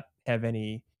just not have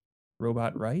any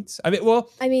robot rights? I'm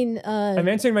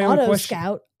answering my own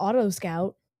question. Auto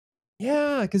Scout.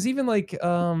 Yeah, because even like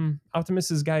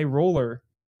Optimus's guy Roller,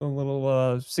 the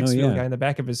little six-wheel guy in the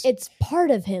back of his... It's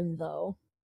part of him, though.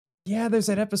 Yeah, there's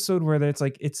that episode where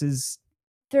it's his...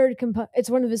 It's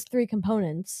one of his 3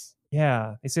 components.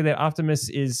 Yeah, they say that Optimus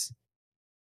is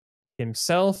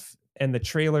himself, and the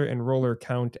trailer and Roller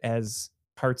count as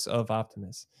parts of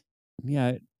Optimus.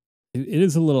 Yeah, it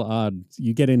is a little odd.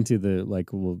 You get into the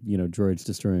droids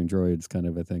destroying droids kind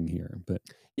of a thing here, but...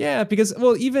 Yeah, because,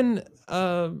 even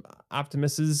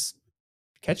Optimus's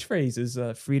catchphrase is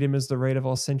freedom is the right of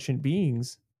all sentient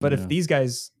beings. But if these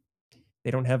guys,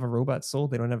 they don't have a robot soul,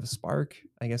 they don't have a spark,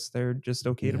 I guess they're just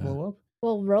okay to blow up.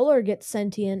 Well, Roller gets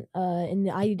sentient in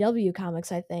the IDW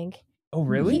comics, I think. Oh,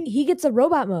 really? He gets a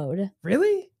robot mode.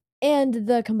 Really? And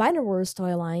the Combiner Wars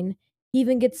toy line, he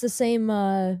even gets the same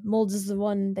molds as the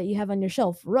one that you have on your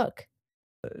shelf, Rook.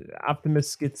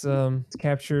 Optimus gets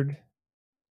captured.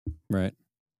 Right.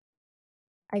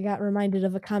 I got reminded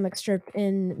of a comic strip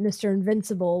in Mr.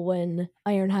 Invincible when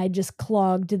Ironhide just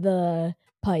clogged the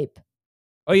pipe.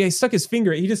 Oh yeah, he stuck his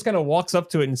finger. He just kind of walks up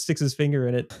to it and sticks his finger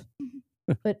in it.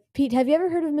 But Pete, have you ever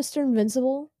heard of Mr.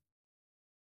 Invincible?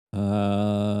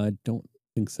 I don't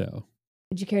think so.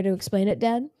 Would you care to explain it,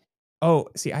 Dad? Oh,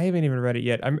 see, I haven't even read it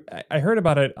yet. I heard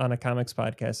about it on a comics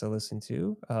podcast I listened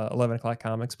to, 11 O'Clock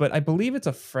Comics, but I believe it's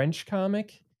a French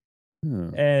comic,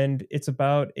 and it's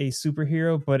about a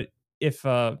superhero. But if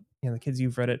the kids,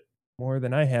 you've read it more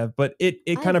than I have, but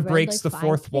it kind of breaks the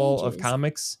fourth wall of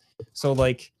comics. So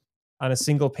like on a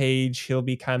single page, he'll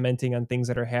be commenting on things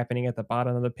that are happening at the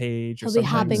bottom of the page. He'll be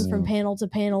hopping from panel to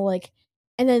panel, like,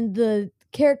 and then the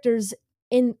characters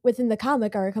within the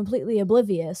comic are completely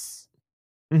oblivious.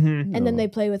 Mm-hmm. And then they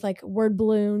play with like word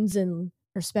balloons and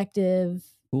perspective.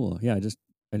 Cool. Yeah, I just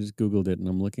Googled it and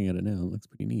I'm looking at it now. It looks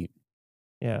pretty neat.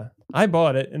 Yeah, I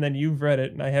bought it, and then you've read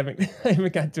it, and I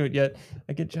haven't got to it yet.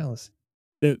 I get jealous.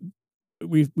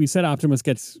 We said Optimus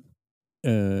gets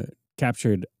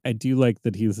captured. I do like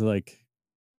that he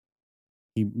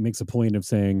makes a point of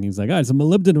saying, he's like, it's a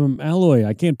molybdenum alloy.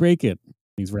 I can't break it.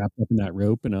 He's wrapped up in that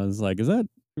rope, and I was like, is that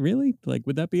really? Like,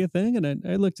 would that be a thing? And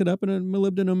I looked it up, and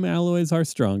molybdenum alloys are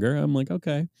stronger. I'm like,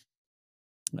 okay.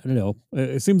 I don't know.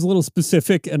 It seems a little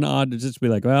specific and odd to just be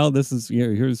like, well, this is,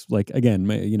 here's like, again,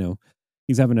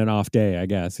 he's having an off day, I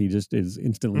guess. He just is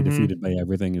instantly defeated by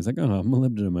everything. He's like,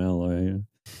 molybdenum alloy.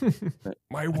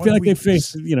 I feel like they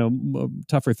face,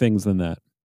 tougher things than that.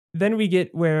 Then we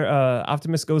get where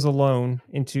Optimus goes alone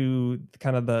into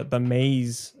kind of the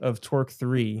maze of Torque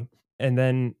 3. And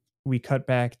then we cut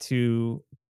back to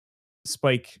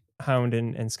Spike, Hound,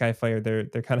 and Skyfire.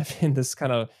 They're kind of in this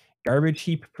kind of garbage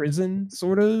heap prison,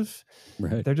 sort of.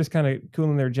 Right. They're just kind of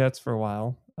cooling their jets for a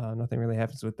while. Nothing really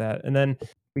happens with that. And then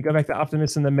we go back to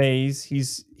Optimus in the maze.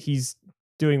 He's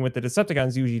doing what the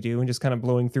Decepticons usually do and just kind of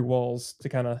blowing through walls to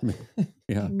kind of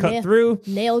cut through.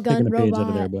 Nail gun Taking a robot. page out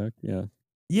of their book. Yeah.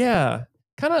 Yeah.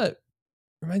 Kind of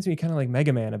reminds me kind of like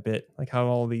Mega Man a bit. Like how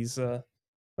all these,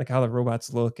 like how the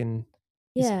robots look. And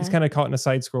he's kind of caught in a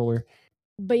side scroller.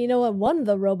 But you know what one of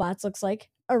the robots looks like?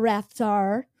 A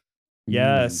Rathtar.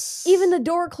 Yes. Even the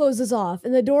door closes off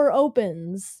and the door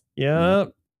opens. Yeah.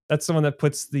 That's the one that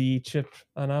puts the chip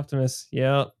on Optimus.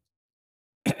 Yeah.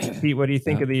 Pete, what do you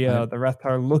think of the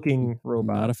Rathtar looking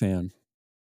robot? Not a fan.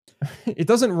 It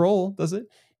doesn't roll, does it?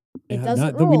 It doesn't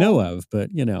not roll. that we know of, but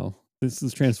this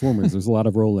is Transformers. There's a lot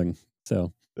of rolling.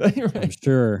 So Right. I'm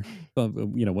sure,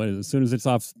 as soon as it's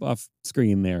off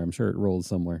screen there, I'm sure it rolls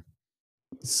somewhere.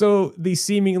 So the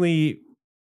seemingly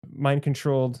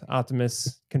mind-controlled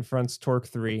Optimus confronts Torque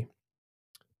 3.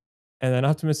 And then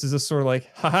Optimus is just sort of like,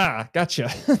 haha,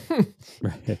 gotcha.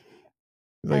 Right.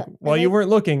 Like, while you weren't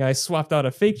looking, I swapped out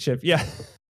a fake chip. Yeah.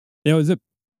 Is it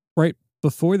right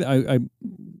before that? I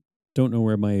don't know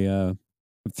where my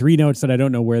 3 notes that I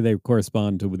don't know where they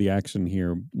correspond to with the action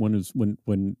here. One is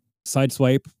when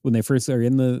Sideswipe, when they first are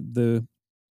in the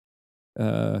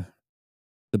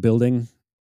building,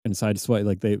 and Sideswipe,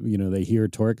 like they hear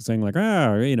Torque saying like,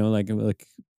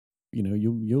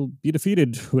 you'll be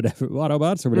defeated, whatever,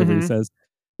 Autobots or whatever he says.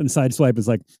 And Sideswipe is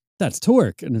like, that's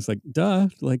Torque. And it's like, duh.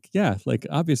 Like, yeah, like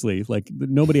obviously, like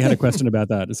nobody had a question about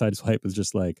that. Sideswipe was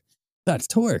just like, that's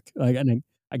Torque. Like, and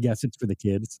I guess it's for the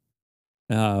kids.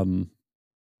 But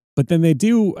then they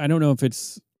do, I don't know if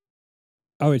it's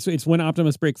when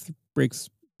Optimus breaks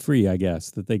free, I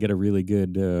guess, that they get a really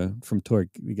good, from Torque,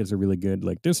 he gets a really good,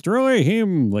 like, destroy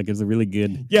him. Like, it's a really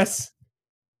good. Yes.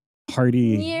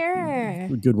 Hearty,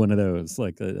 good one of those.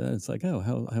 Like it's like, oh,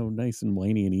 how nice and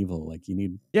whiny and evil. Like you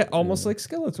need, almost like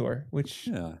Skeletor, which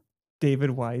David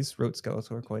Wise wrote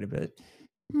Skeletor quite a bit.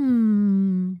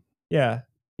 Yeah,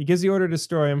 he gives the order to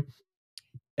destroy him,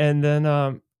 and then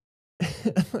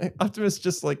Optimus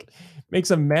just like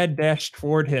makes a mad dash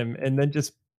toward him, and then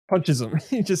just punches him.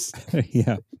 He just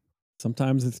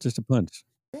Sometimes it's just a punch.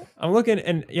 I'm looking,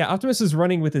 and Optimus is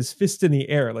running with his fist in the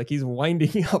air, like he's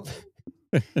winding up.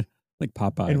 Like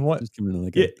Popeye. And what? Just giving it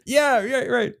like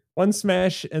right. One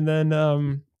smash, and then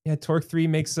Torque 3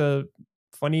 makes a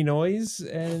funny noise,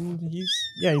 and he's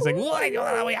like,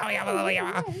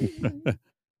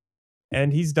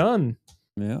 and he's done.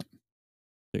 Yeah,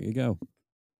 there you go.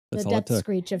 That's the death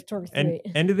screech of Torque 3. And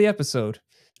end of the episode,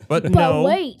 but no,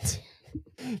 wait,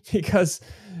 because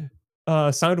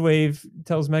Soundwave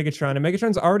tells Megatron, and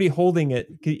Megatron's already holding it.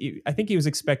 I think he was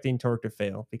expecting Torque to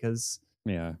fail because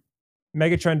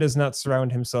Megatron does not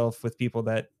surround himself with people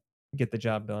that get the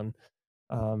job done.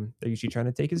 They're usually trying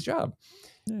to take his job.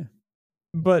 Yeah.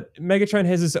 But Megatron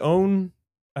has his own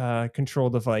control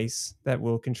device that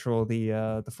will control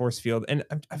the force field. And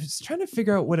I was trying to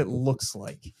figure out what it looks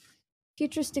like.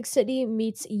 Futuristic City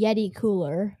meets Yeti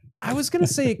Cooler. I was going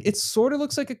to say it sort of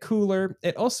looks like a cooler.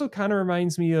 It also kind of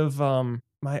reminds me of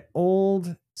my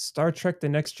old Star Trek: The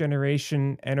Next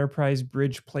Generation Enterprise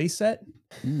Bridge playset.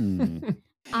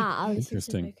 Oddly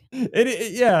Interesting.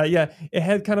 specific. Yeah. It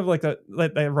had kind of like a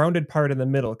rounded part in the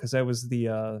middle because that was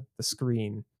the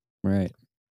screen. Right.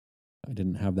 I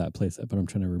didn't have that playset, but I'm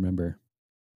trying to remember.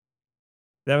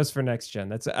 That was for Next Gen.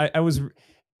 That's I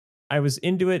was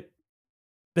into it.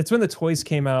 That's when the toys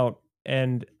came out,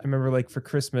 and I remember like for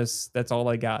Christmas, that's all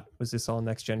I got was this all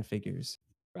Next Gen figures.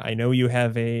 I know you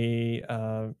have a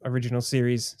original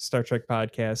series Star Trek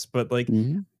podcast, but like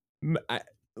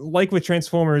like with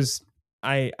Transformers,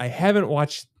 I haven't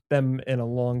watched them in a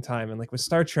long time, and like with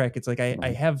Star Trek, it's like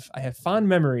I have fond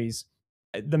memories.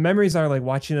 The memories are like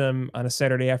watching them on a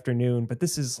Saturday afternoon, but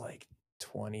this is like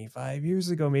 25 years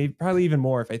ago, maybe probably even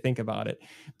more if I think about it.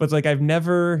 But it's like I've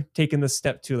never taken the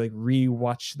step to like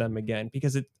rewatch them again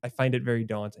because I find it very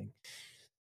daunting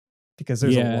because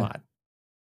there's a lot.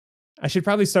 I should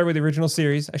probably start with the original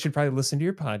series. I should probably listen to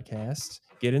your podcast,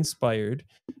 get inspired,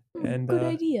 and Good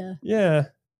idea. Yeah.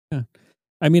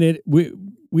 I mean,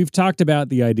 we've talked about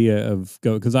the idea of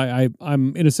because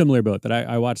I'm in a similar boat that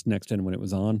I watched Next Gen when it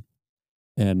was on,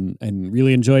 and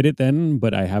really enjoyed it then,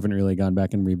 but I haven't really gone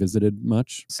back and revisited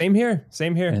much. Same here.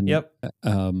 And, Yep.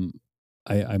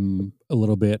 I'm a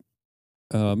little bit,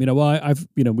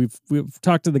 we've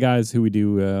talked to the guys who we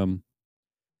do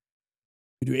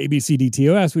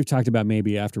ABCDTOS. We've talked about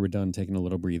maybe after we're done taking a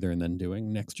little breather and then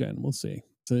doing Next Gen. We'll see.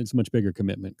 So it's a much bigger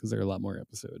commitment because there are a lot more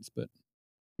episodes, but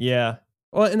yeah.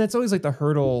 Well, and that's always like the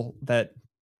hurdle that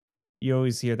you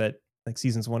always hear that like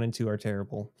seasons 1 and 2 are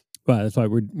terrible. Well, that's why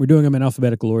we're doing them in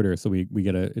alphabetical order, so we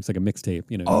get it's like a mixtape,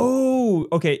 you know. Oh,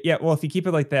 okay, yeah. Well, if you keep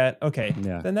it like that, okay,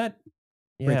 then that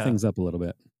break things up a little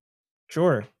bit.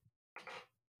 Sure.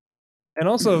 And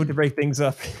also to break things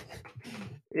up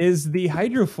is the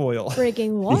hydrofoil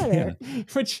breaking water,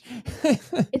 which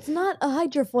it's not a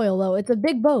hydrofoil though; it's a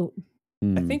big boat.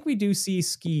 I think we do see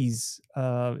skis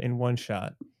in one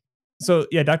shot. So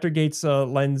yeah, Dr. Gates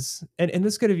lends, and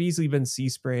this could have easily been Sea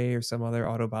Spray or some other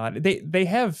Autobot. They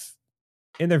have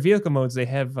in their vehicle modes, they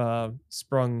have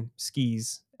sprung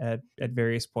skis at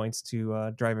various points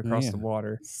to drive across the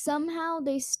water. Somehow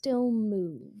they still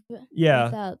move. Yeah,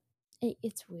 without,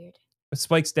 it's weird.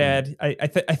 Spike's dad, I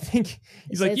think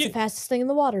he's like, it's the fastest thing in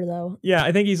the water, though. Yeah,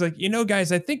 I think he's like,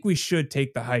 guys, I think we should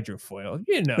take the hydrofoil,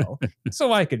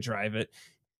 so I could drive it.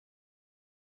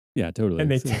 Yeah, totally. And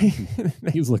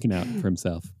he was looking out for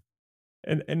himself.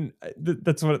 And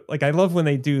that's what, like, I love when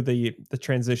they do the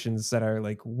transitions that are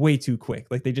like way too quick.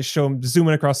 Like they just show him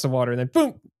zooming across the water and then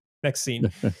boom, next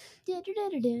scene. And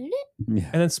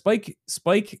then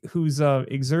Spike, who's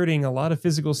exerting a lot of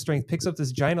physical strength, picks up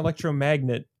this giant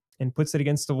electromagnet and puts it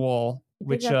against the wall,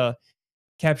 which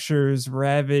captures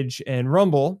Ravage and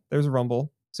Rumble. There's a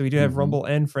Rumble. So we do have Rumble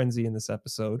and Frenzy in this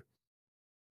episode.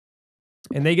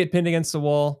 And they get pinned against the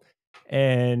wall,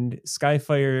 and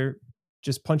Skyfire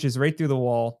just punches right through the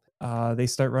wall. They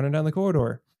start running down the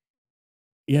corridor.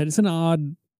 Yeah, it's an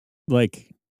odd,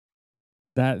 like,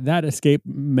 that escape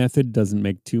method doesn't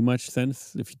make too much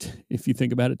sense if you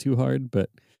think about it too hard, but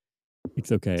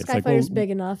it's okay. Skyfire's it's like, big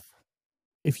enough.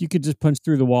 If you could just punch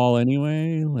through the wall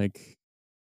anyway, like,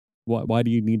 why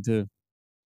do you need to?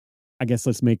 I guess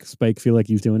let's make Spike feel like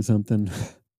he's doing something.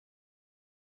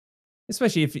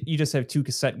 Especially if you just have two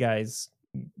cassette guys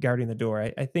guarding the door.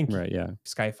 I think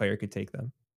Skyfire could take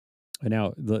them. And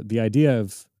now the idea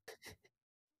of,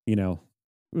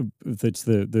 it's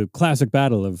the classic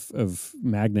battle of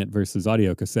magnet versus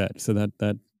audio cassette. So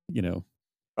that.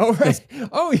 Oh, right.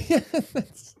 Oh, yeah.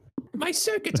 My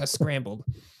circuits are scrambled.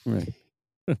 Right.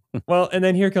 Well, and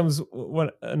then here comes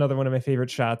another one of my favorite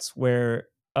shots where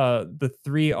the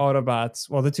two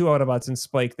Autobots and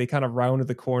Spike, they kind of round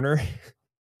the corner.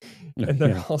 And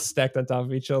they're all stacked on top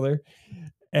of each other,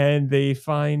 and they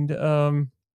find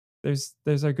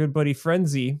there's our good buddy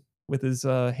Frenzy with his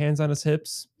hands on his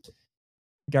hips,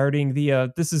 guarding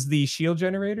the this is the shield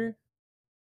generator.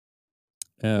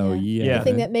 Oh yeah. The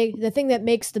thing that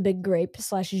makes the big grape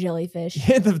 / jellyfish.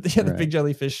 Yeah, the big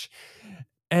jellyfish,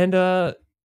 and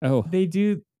they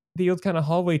do the old kind of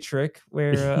hallway trick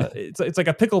where it's like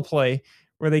a pickle play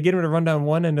where they get him to run down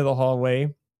one end of the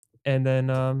hallway, and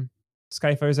then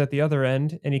Skyfire's at the other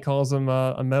end, and he calls him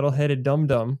a metal-headed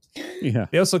dum-dum. Yeah.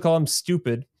 They also call him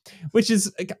stupid, which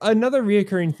is another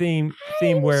reoccurring theme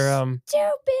where I'm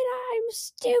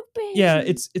stupid. Yeah,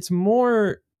 it's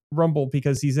more Rumble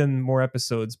because he's in more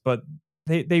episodes, but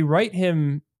they write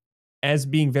him as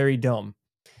being very dumb.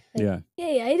 Yeah.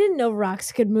 Hey, I didn't know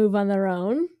rocks could move on their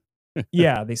own.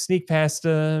 Yeah, they sneak past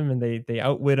him and they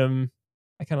outwit him.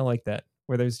 I kind of like that,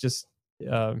 where there's just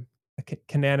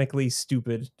canonically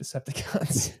stupid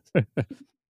Decepticons.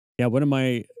 Yeah, one of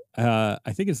my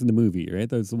I think it's in the movie, right?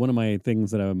 That's one of my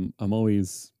things that I'm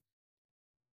always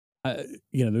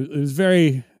there's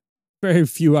very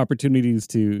few opportunities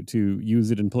to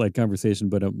use it in polite conversation,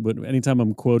 but anytime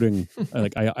I'm quoting,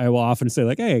 I will often say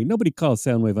like, "Hey, nobody calls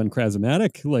Soundwave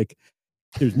uncharismatic." Like,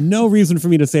 there's no reason for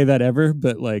me to say that ever,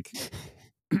 but like,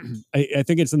 I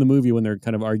think it's in the movie when they're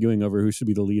kind of arguing over who should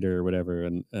be the leader or whatever,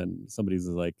 and somebody's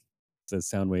like says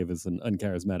Soundwave is an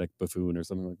uncharismatic buffoon or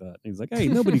something like that. And he's like, "Hey,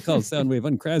 nobody calls Soundwave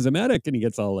uncharismatic," and he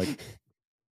gets all like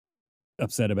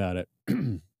upset about it.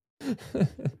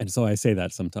 And so I say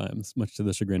that sometimes, much to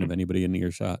the chagrin of anybody in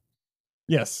earshot.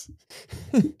 Yes.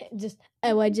 Just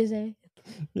what'd you say?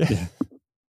 Yeah.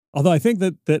 Although I think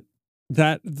that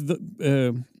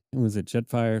was it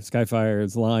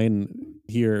Skyfire's line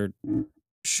here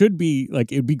should be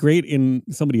like, it'd be great in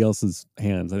somebody else's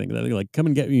hands. I think that like, "Come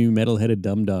and get me, metal-headed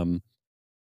dum-dum."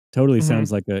 Totally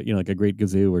sounds like a like a great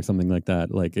kazoo or something like that.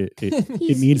 Like it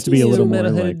needs to be a little more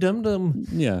like dum-dum.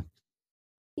 Yeah.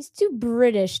 He's too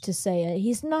British to say it.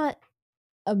 He's not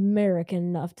American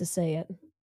enough to say it.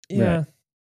 Yeah. Right.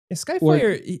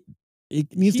 Skyfire,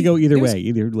 It needs to go either way,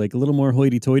 either like a little more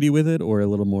hoity-toity with it or a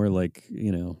little more like,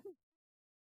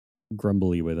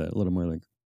 grumbly with it, a little more like.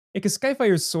 because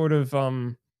Skyfire's sort of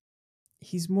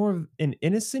he's more of an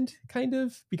innocent kind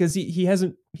of, because he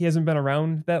hasn't been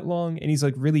around that long, and he's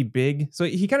like really big. So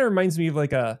he kind of reminds me of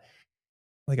like a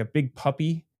big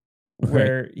puppy,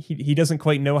 where he doesn't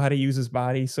quite know how to use his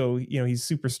body. So, he's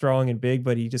super strong and big,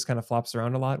 but he just kind of flops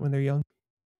around a lot when they're young.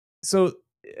 So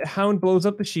Hound blows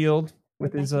up the shield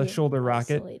with his shoulder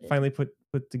rocket, isolated. finally put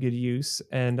to good use.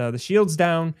 And the shield's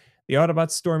down. The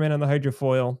Autobots storm in on the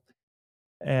hydrofoil.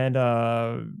 And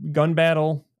gun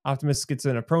battle. Optimus gets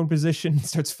in a prone position,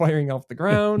 starts firing off the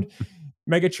ground.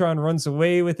 Megatron runs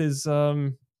away with his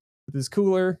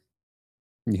cooler.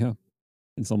 Yeah.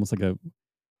 It's almost like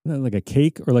a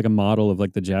cake or like a model of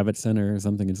like the Javits Center or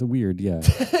something. It's a weird, yeah.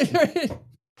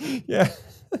 Yeah.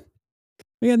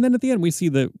 Yeah, and then at the end we see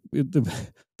the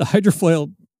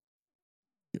hydrofoil.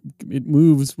 It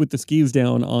moves with the skis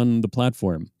down on the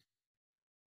platform.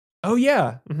 Oh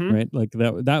yeah. Mm-hmm. Right, like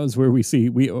that was where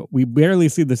we barely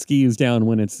see the skis down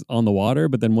when it's on the water,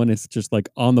 but then when it's just like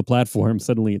on the platform,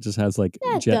 suddenly it just has like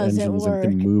That jet doesn't engines and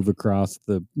can work. move across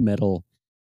the metal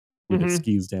with its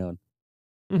skis down.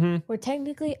 Mm-hmm. We're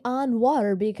technically on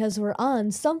water because we're on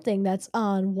something that's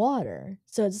on water,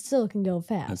 so it still can go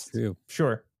fast. That's true.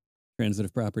 Sure.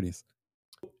 Transitive properties.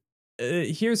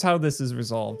 Here's how this is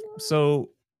resolved.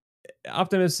 So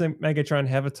Optimus and Megatron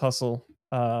have a tussle.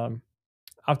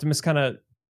 Optimus kind of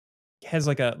has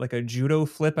like a judo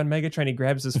flip on Megatron. He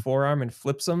grabs his forearm and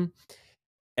flips him,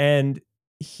 and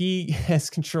he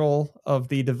has control of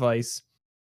the device.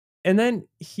 And then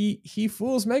he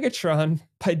fools Megatron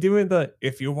by doing the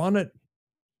 "if you want it,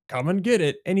 come and get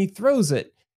it," and he throws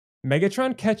it.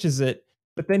 Megatron catches it,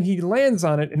 but then he lands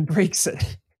on it and breaks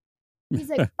it. He's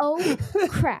like, "Oh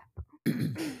crap!"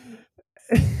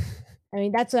 I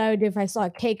mean, that's what I would do if I saw a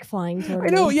cake flying toward me.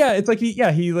 I know, yeah. It's like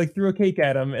he like threw a cake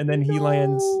at him, and then he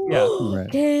lands. Yeah. Right.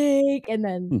 Cake, and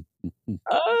then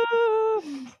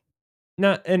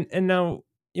Now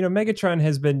Megatron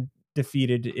has been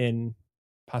defeated in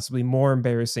possibly more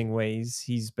embarrassing ways.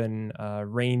 He's been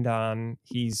rained on.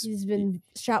 He's been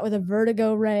shot with a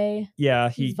vertigo ray. Yeah,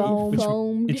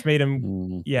 foamed. which made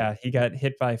him. Yeah, he got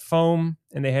hit by foam,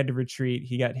 and they had to retreat.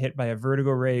 He got hit by a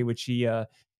vertigo ray, which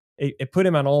it put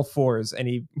him on all fours, and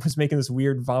he was making this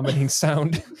weird vomiting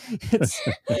sound.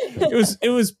 It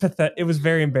was pathetic. It was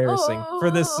very embarrassing for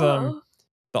this the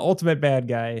ultimate bad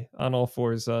guy on all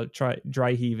fours.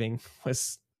 Dry heaving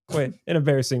was quite an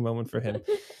embarrassing moment for him.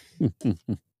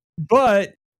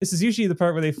 But this is usually the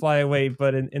part where they fly away.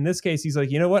 But in this case, he's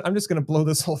like, you know what? I'm just going to blow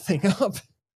this whole thing up.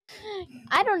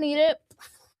 I don't need it.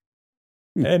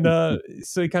 And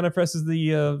so he kind of presses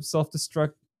the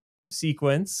self-destruct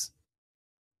sequence.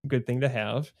 Good thing to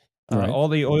have. Right. All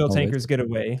the oil Always. tankers get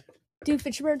away.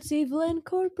 Doofenshmirtz Evil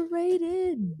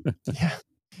Incorporated. Yeah.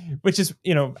 Which is,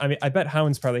 I mean, I bet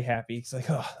Hound's probably happy. He's like,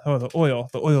 oh, the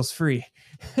oil's free.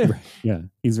 Right. Yeah,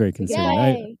 he's very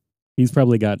concerned. Yay. He's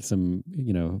probably got some,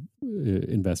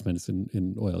 investments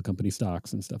in oil company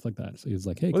stocks and stuff like that. So he's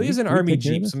like, hey, Well, he's an can we army take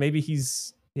care of jeep, this? so maybe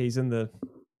he's in the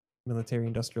military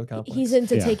industrial complex. He's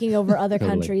into Yeah. taking over other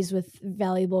Totally. countries with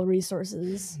valuable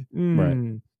resources.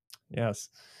 Right. Yes.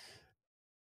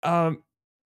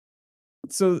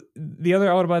 So the other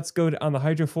Autobots go on the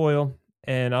hydrofoil,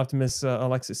 and Optimus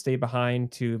elects to stay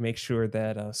behind to make sure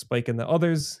that Spike and the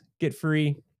others get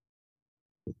free.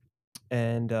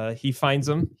 And he finds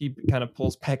them. He kind of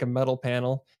pulls back a metal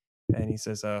panel, and he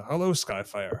says, "Hello,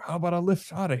 Skyfire. How about a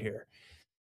lift out of here?"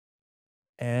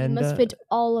 And you must fit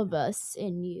all of us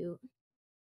in you.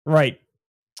 right.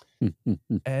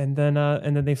 And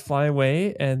then they fly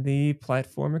away and the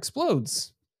platform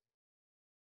explodes.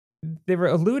 They were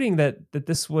alluding that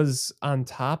this was on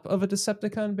top of a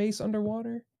Decepticon base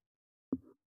underwater. I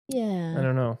Yeah.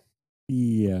 don't know.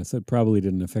 Yeah, so it probably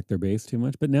didn't affect their base too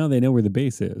much, but now they know where the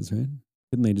base is, right?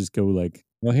 Couldn't they just go like,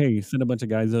 "Oh, hey, send a bunch of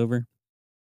guys over"?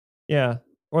 Yeah.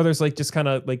 Or there's like just kind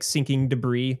of like sinking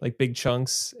debris, like big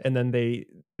chunks, and then they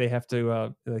have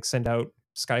to like send out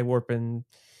Skywarp and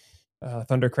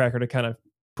Thundercracker to kind of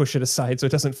push it aside so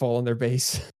it doesn't fall on their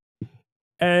base.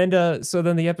 And so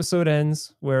then the episode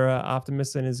ends where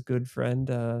Optimus and his good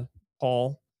friend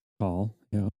Paul,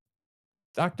 Yeah.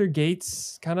 Dr.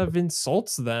 Gates kind of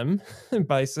insults them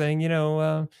by saying,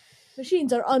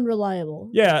 Machines are unreliable.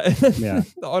 yeah, Yeah.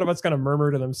 the Autobots kind of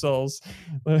murmur to themselves,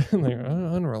 like,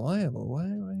 unreliable. Why?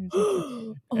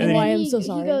 Oh, And then I am he- so He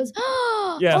sorry. goes,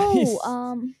 Yeah,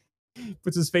 oh,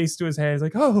 puts his face to his hands,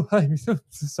 like, oh, I'm so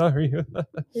sorry.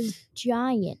 his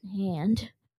giant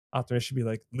hand. Optimus should be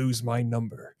like, lose my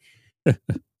number.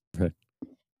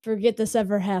 Forget this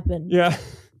ever happened. Yeah,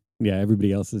 Yeah,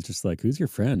 everybody else is just like, "Who's your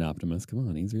friend, Optimus? Come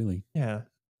on, he's really..." yeah.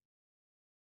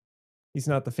 He's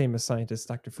not the famous scientist,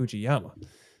 Dr. Fujiyama.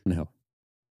 No.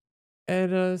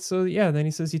 And so, yeah, then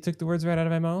he says, you took the words right out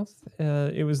of my mouth.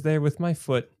 It was there with my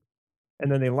foot.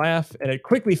 And then they laugh, and it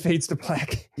quickly fades to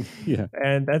black. Yeah.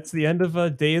 And that's the end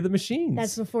of Day of the Machines.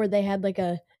 That's before they had like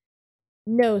a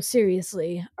no,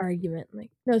 seriously argument.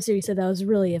 Like, no, seriously, that was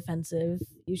really offensive.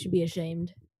 You should be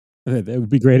ashamed. It would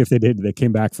be great if they did. They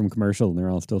came back from commercial and they're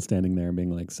all still standing there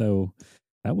being like, "So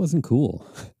that wasn't cool."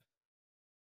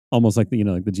 Almost like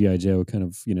like the G.I. Joe kind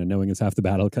of, knowing is half the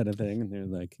battle kind of thing. And they're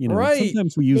like, Right.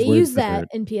 sometimes we use They words use that that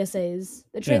in PSAs.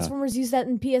 The Transformers use that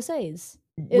in PSAs.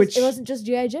 Which, It wasn't just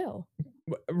G.I. Joe.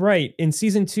 right. In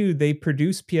season 2, they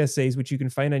produced PSAs, which you can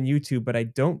find on YouTube, but I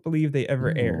don't believe they ever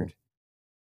Oh. aired.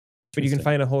 But you can Interesting.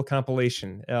 find a whole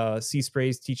compilation. Sea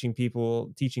Sprays teaching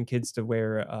kids to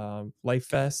wear life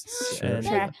vests. Sure. And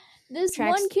Tra- This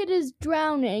Tracks- one kid is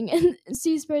drowning, and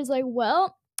Sea Spray's like,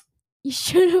 well, you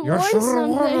should have worn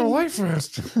something. life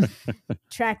vest.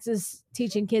 Trax is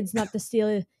teaching kids not to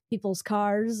steal people's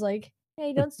cars. Like,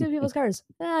 hey, don't steal people's cars.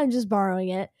 I'm just borrowing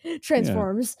it.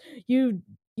 Transforms. You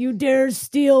dare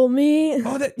steal me?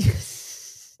 Oh, that.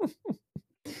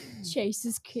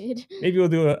 Chase's kid. Maybe we'll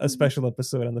do a special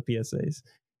episode on the PSAs.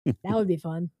 That would be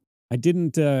fun. I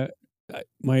didn't.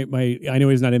 My I know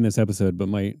he's not in this episode, but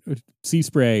my Sea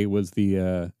Spray was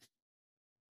the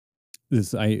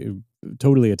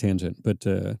totally a tangent, but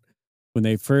when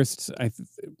they first,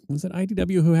 was it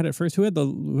IDW who had it first?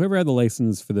 Whoever had the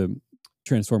license for the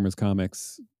Transformers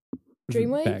comics?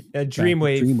 Dreamwave?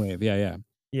 Dreamwave. Dreamwave. Yeah.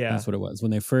 Yeah. That's what it was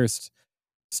when they first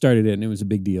started it, and it was a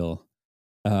big deal.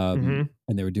 Mhm.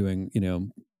 And they were doing, a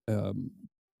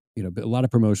lot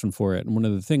of promotion for it. And one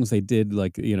of the things they did,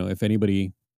 like, if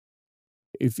anybody,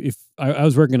 if I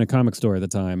was working in a comic store at the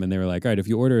time, and they were like, all right, if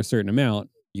you order a certain amount,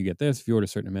 you get this. If you order a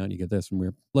certain amount, you get this. And we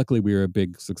were a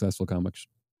big successful comic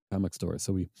store,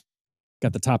 so we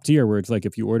got the top tier where it's like,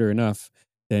 if you order enough,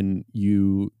 then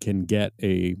you can get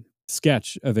a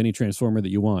sketch of any Transformer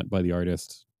that you want by the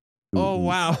artist. Oh,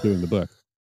 wow. Doing the book.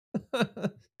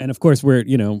 And of course, we're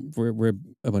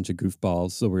a bunch of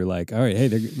goofballs, so we're like, all right, hey,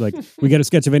 they're like, we get a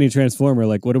sketch of any Transformer,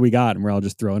 like, what do we got? And we're all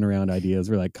just throwing around ideas.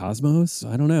 We're like, Cosmos?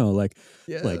 I don't know, what's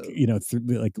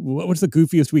the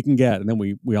goofiest we can get? And then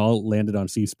we all landed on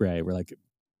Sea Spray. We're like,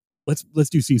 let's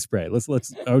do Sea Spray.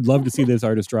 I would love to see this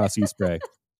artist draw Sea Spray.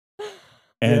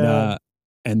 And Yeah.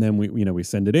 and then we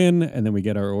send it in, and then we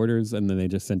get our orders, and then they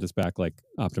just sent us back like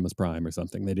Optimus Prime or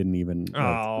something. They didn't even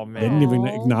Oh, they man. didn't even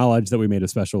Aw. acknowledge that we made a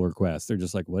special request. They're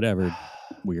just like, whatever,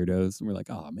 weirdos. And we're like,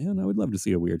 oh man, I would love to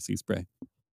see a weird Sea Spray.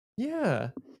 Yeah.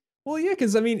 Well, yeah,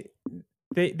 because I mean,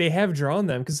 they have drawn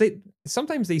them because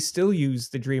sometimes they still use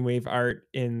the Dreamwave art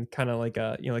in kind of like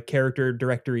like character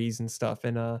directories and stuff.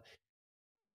 And I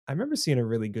remember seeing a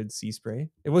really good Sea Spray.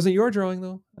 It wasn't your drawing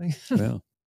though. Well,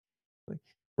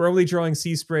 We're only drawing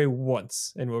Sea Spray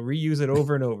once, and we'll reuse it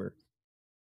over and over.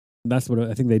 that's what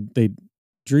I think they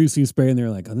drew Sea Spray, and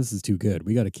they're like, oh, this is too good.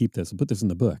 We got to keep this and put this in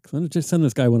the book. Let's just send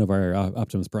this guy one of our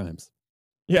Optimus Primes.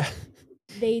 Yeah.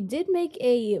 They did make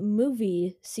a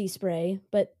movie Sea Spray,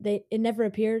 but it never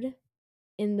appeared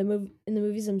in the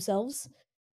movies themselves.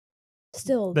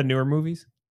 Still, The newer movies.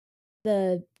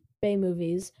 the Bay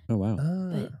movies. Oh wow.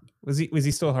 Ah. Was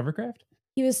he still hovercraft?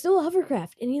 He was still a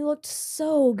hovercraft, and he looked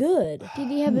so good. Did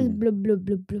he have his Hmm. blub blub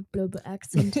blub blub blub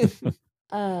accent? Did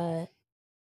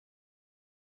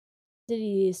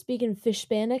he speak in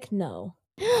Fishpanic? No.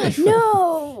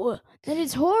 No, that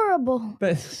is horrible.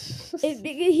 But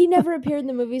He never appeared in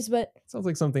the movies, but sounds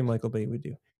like something Michael Bay would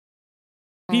do.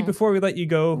 Pete, Oh. before we let you I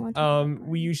go, want to know about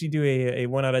we it. usually do a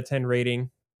 1 out of 10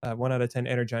 rating, 1 out of 10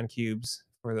 Energon cubes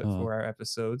for Oh. our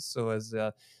episodes. So as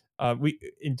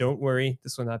and don't worry,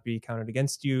 this will not be counted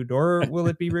against you, nor will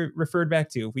it be referred back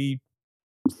to. We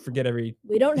forget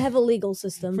we don't have a legal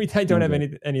system. I don't have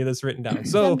Okay. any of this written down.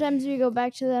 So Sometimes we go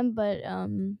back to them, but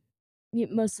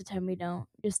most of the time we don't,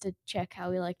 just to check how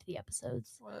we liked the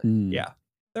episodes. Mm. yeah,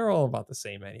 they're all about the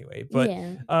same anyway. But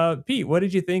yeah. Pete, what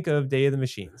did you think of Day of the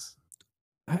Machines?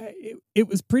 It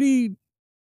was pretty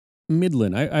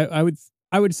middling. I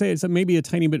would say it's maybe a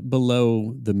tiny bit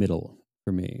below the middle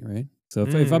for me, right? So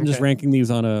if I'm just okay. ranking these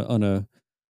on a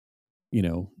you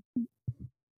know,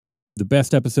 the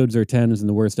best episodes are 10s and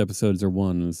the worst episodes are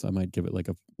 1s, I might give it like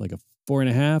a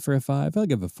 4.5 or a 5. I'll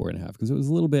give it a 4.5 because it was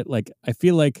a little bit like, I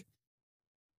feel like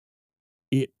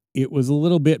it was a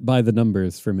little bit by the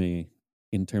numbers for me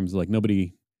in terms of like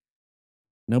nobody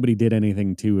did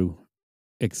anything too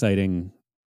exciting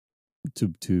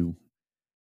to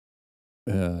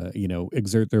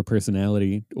exert their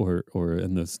personality or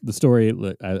in the story,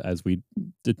 as we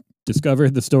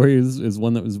discovered, the story is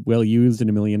one that was well used in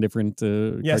a million different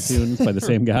cartoons by the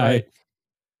same guy. Right.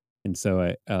 And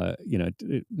so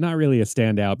not really a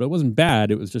standout, but it wasn't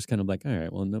bad. It was just kind of like, all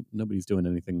right, well, nobody's doing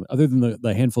anything other than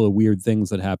the handful of weird things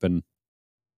that happen.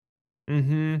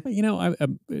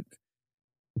 Mm-hmm. But,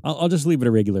 I'll just leave it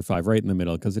a regular 5 right in the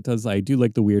middle because I do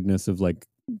like the weirdness of like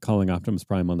calling Optimus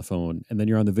Prime on the phone and then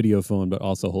you're on the video phone but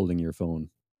also holding your phone.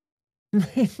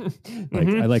 Like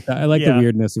I like that. I like the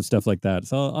weirdness of stuff like that.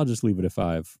 So I'll just leave it a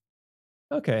 5.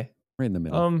 Okay. Right in the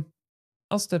middle.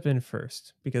 I'll step in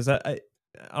first because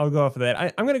I'll go off of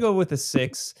that. I'm gonna go with a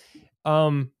 6.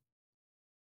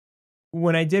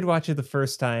 When I did watch it the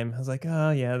first time, I was like,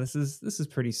 oh yeah, this is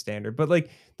pretty standard. But like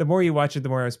the more you watch it, the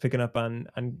more I was picking up on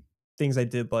things I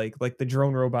did like the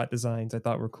drone robot designs I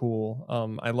thought were cool.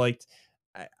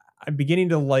 I'm beginning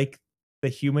to like the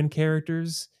human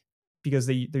characters because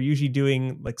they're usually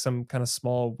doing like some kind of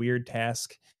small weird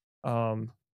task.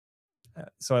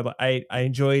 So I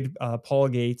enjoyed Paul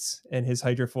Gates and his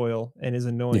hydrofoil and his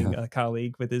annoying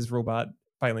colleague with his robot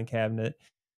filing cabinet.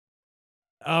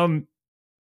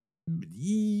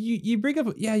 You bring up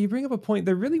a point.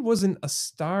 There really wasn't a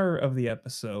star of the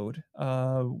episode.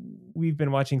 We've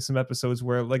been watching some episodes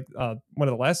where like one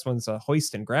of the last ones,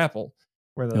 Hoist and Grapple,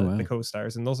 were the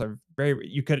co-stars, and those are very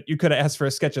you could have asked for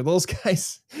a sketch of those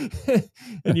guys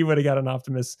and you would have got an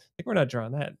Optimus. Like, we're not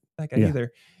drawing that guy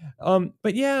either.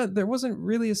 But yeah, there wasn't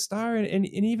really a star, and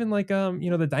even like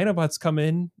the Dinobots come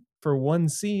in for one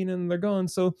scene and they're gone.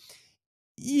 So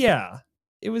yeah,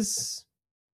 it was.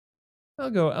 I'll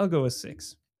go with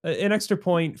 6. An extra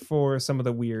point for some of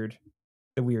the weird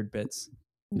bits.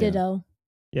 Ditto.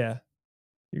 Yeah.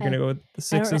 You're going to go with the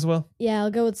 6 as well? Yeah,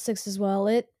 I'll go with 6 as well.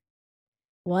 It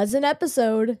was an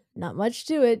episode. Not much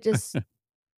to it. Just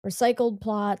recycled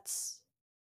plots.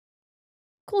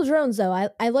 Cool drones, though.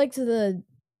 I liked the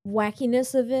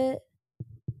wackiness of it.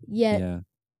 Yet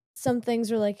some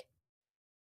things are like,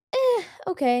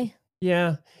 okay.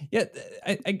 Yeah. Yeah.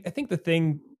 I think the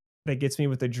thing that gets me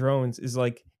with the drones is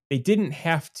like they didn't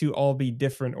have to all be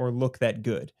different or look that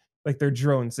good. Like, they're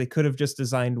drones. They could have just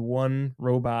designed one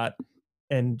robot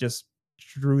and just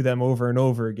drew them over and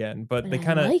over again. But they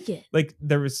kind of like it. Like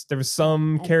there was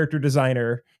some character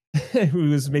designer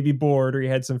who was maybe bored or he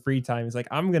had some free time. He's like,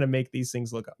 I'm gonna make these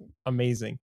things look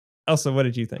amazing. Elsa, what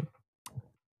did you think?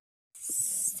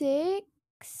 6.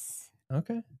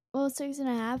 Okay. Well,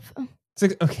 6.5.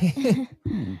 6. Okay.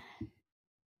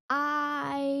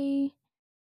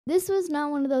 This was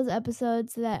not one of those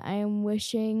episodes that I am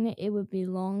wishing it would be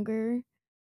longer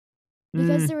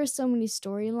because there were so many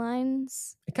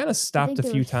storylines. It kind of stopped a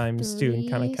few times too and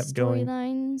kind of kept going.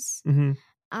 Storylines. Mm-hmm.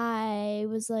 I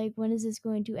was like, when is this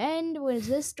going to end? When is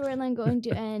this storyline going to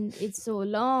end? It's so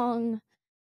long.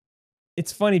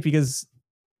 It's funny because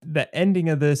the ending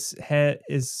of this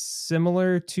is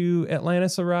similar to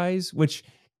Atlantis Arise, which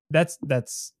that's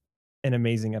an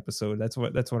amazing episode. That's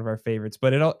one of our favorites.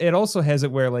 But it also has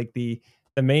it where like the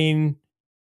main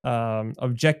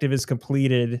objective is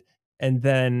completed, and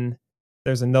then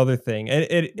there's another thing.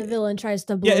 And the villain tries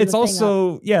to blow. Yeah, it's the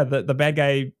also thing up. the bad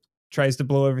guy tries to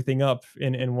blow everything up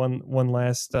in one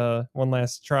last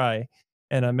try,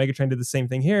 and Megatron did the same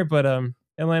thing here. But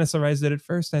Atlantis Arise did it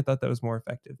first, and I thought that was more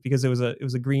effective because it was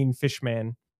a green fish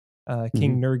man,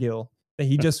 King Nurgle.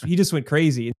 He just went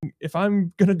crazy. If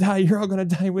I'm gonna die, you're all gonna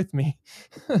die with me.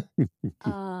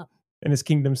 And his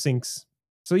kingdom sinks.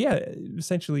 So yeah,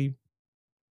 essentially,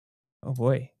 oh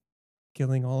boy,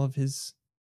 killing all of his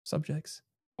subjects.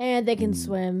 And they can Mm.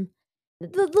 swim.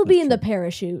 They'll be That's in the true.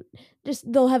 parachute.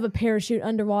 They'll have a parachute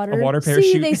underwater. A water See,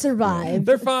 parachute. they survive.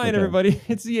 They're fine, Okay. everybody.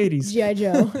 It's the 80s. G.I.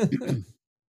 Joe.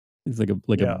 It's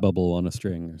like Yeah. a bubble on a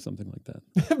string or something like that.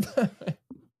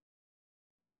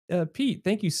 Pete,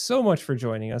 thank you so much for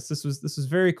joining us. This was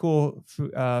very cool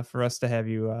for us to have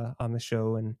you on the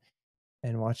show and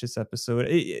watch this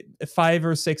episode. 5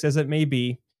 or 6 as it may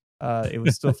be, it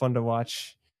was still fun to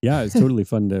watch. Yeah, it's totally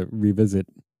fun to revisit.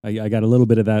 I got a little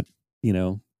bit of that,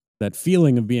 that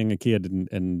feeling of being a kid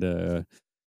and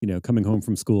coming home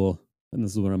from school, and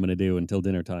this is what I'm going to do until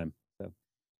dinner time. So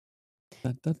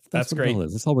that's what great. it all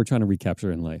is. That's all we're trying to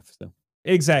recapture in life. So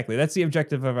Exactly. That's the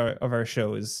objective of our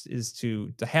show is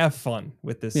to have fun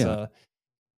with this Yeah.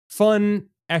 fun,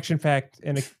 action-packed,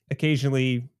 and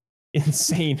occasionally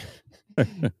insane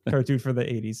cartoon for the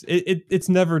 80s. It's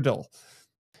never dull.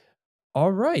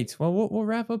 All right. Well, we'll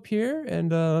wrap up here,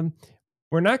 and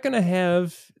we're not going to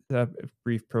have a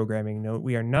brief programming note.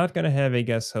 We are not going to have a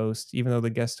guest host, even though the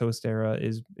guest host era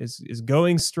is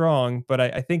going strong. But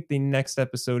I think the next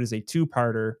episode is a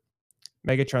 2-parter,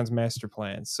 Megatron's Master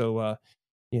Plan. So,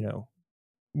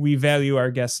 we value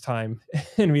our guest time,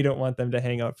 and we don't want them to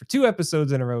hang out for 2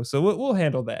 episodes in a row. So we'll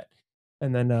handle that,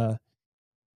 and then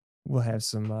we'll have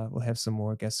some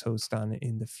more guest hosts on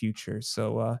in the future.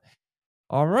 So,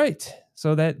 all right.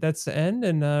 So that's the end,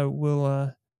 and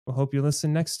we'll hope you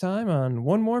listen next time on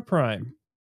One More Prime.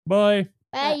 Bye.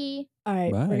 Bye. All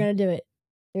right, Bye. we're going to do it.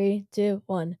 3, 2,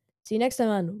 1. See you next time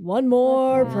on One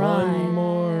More One Prime. One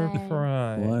more Prime.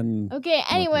 Prime. one. Okay,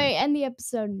 Prime. anyway, end the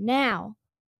episode now.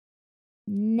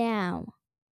 Now.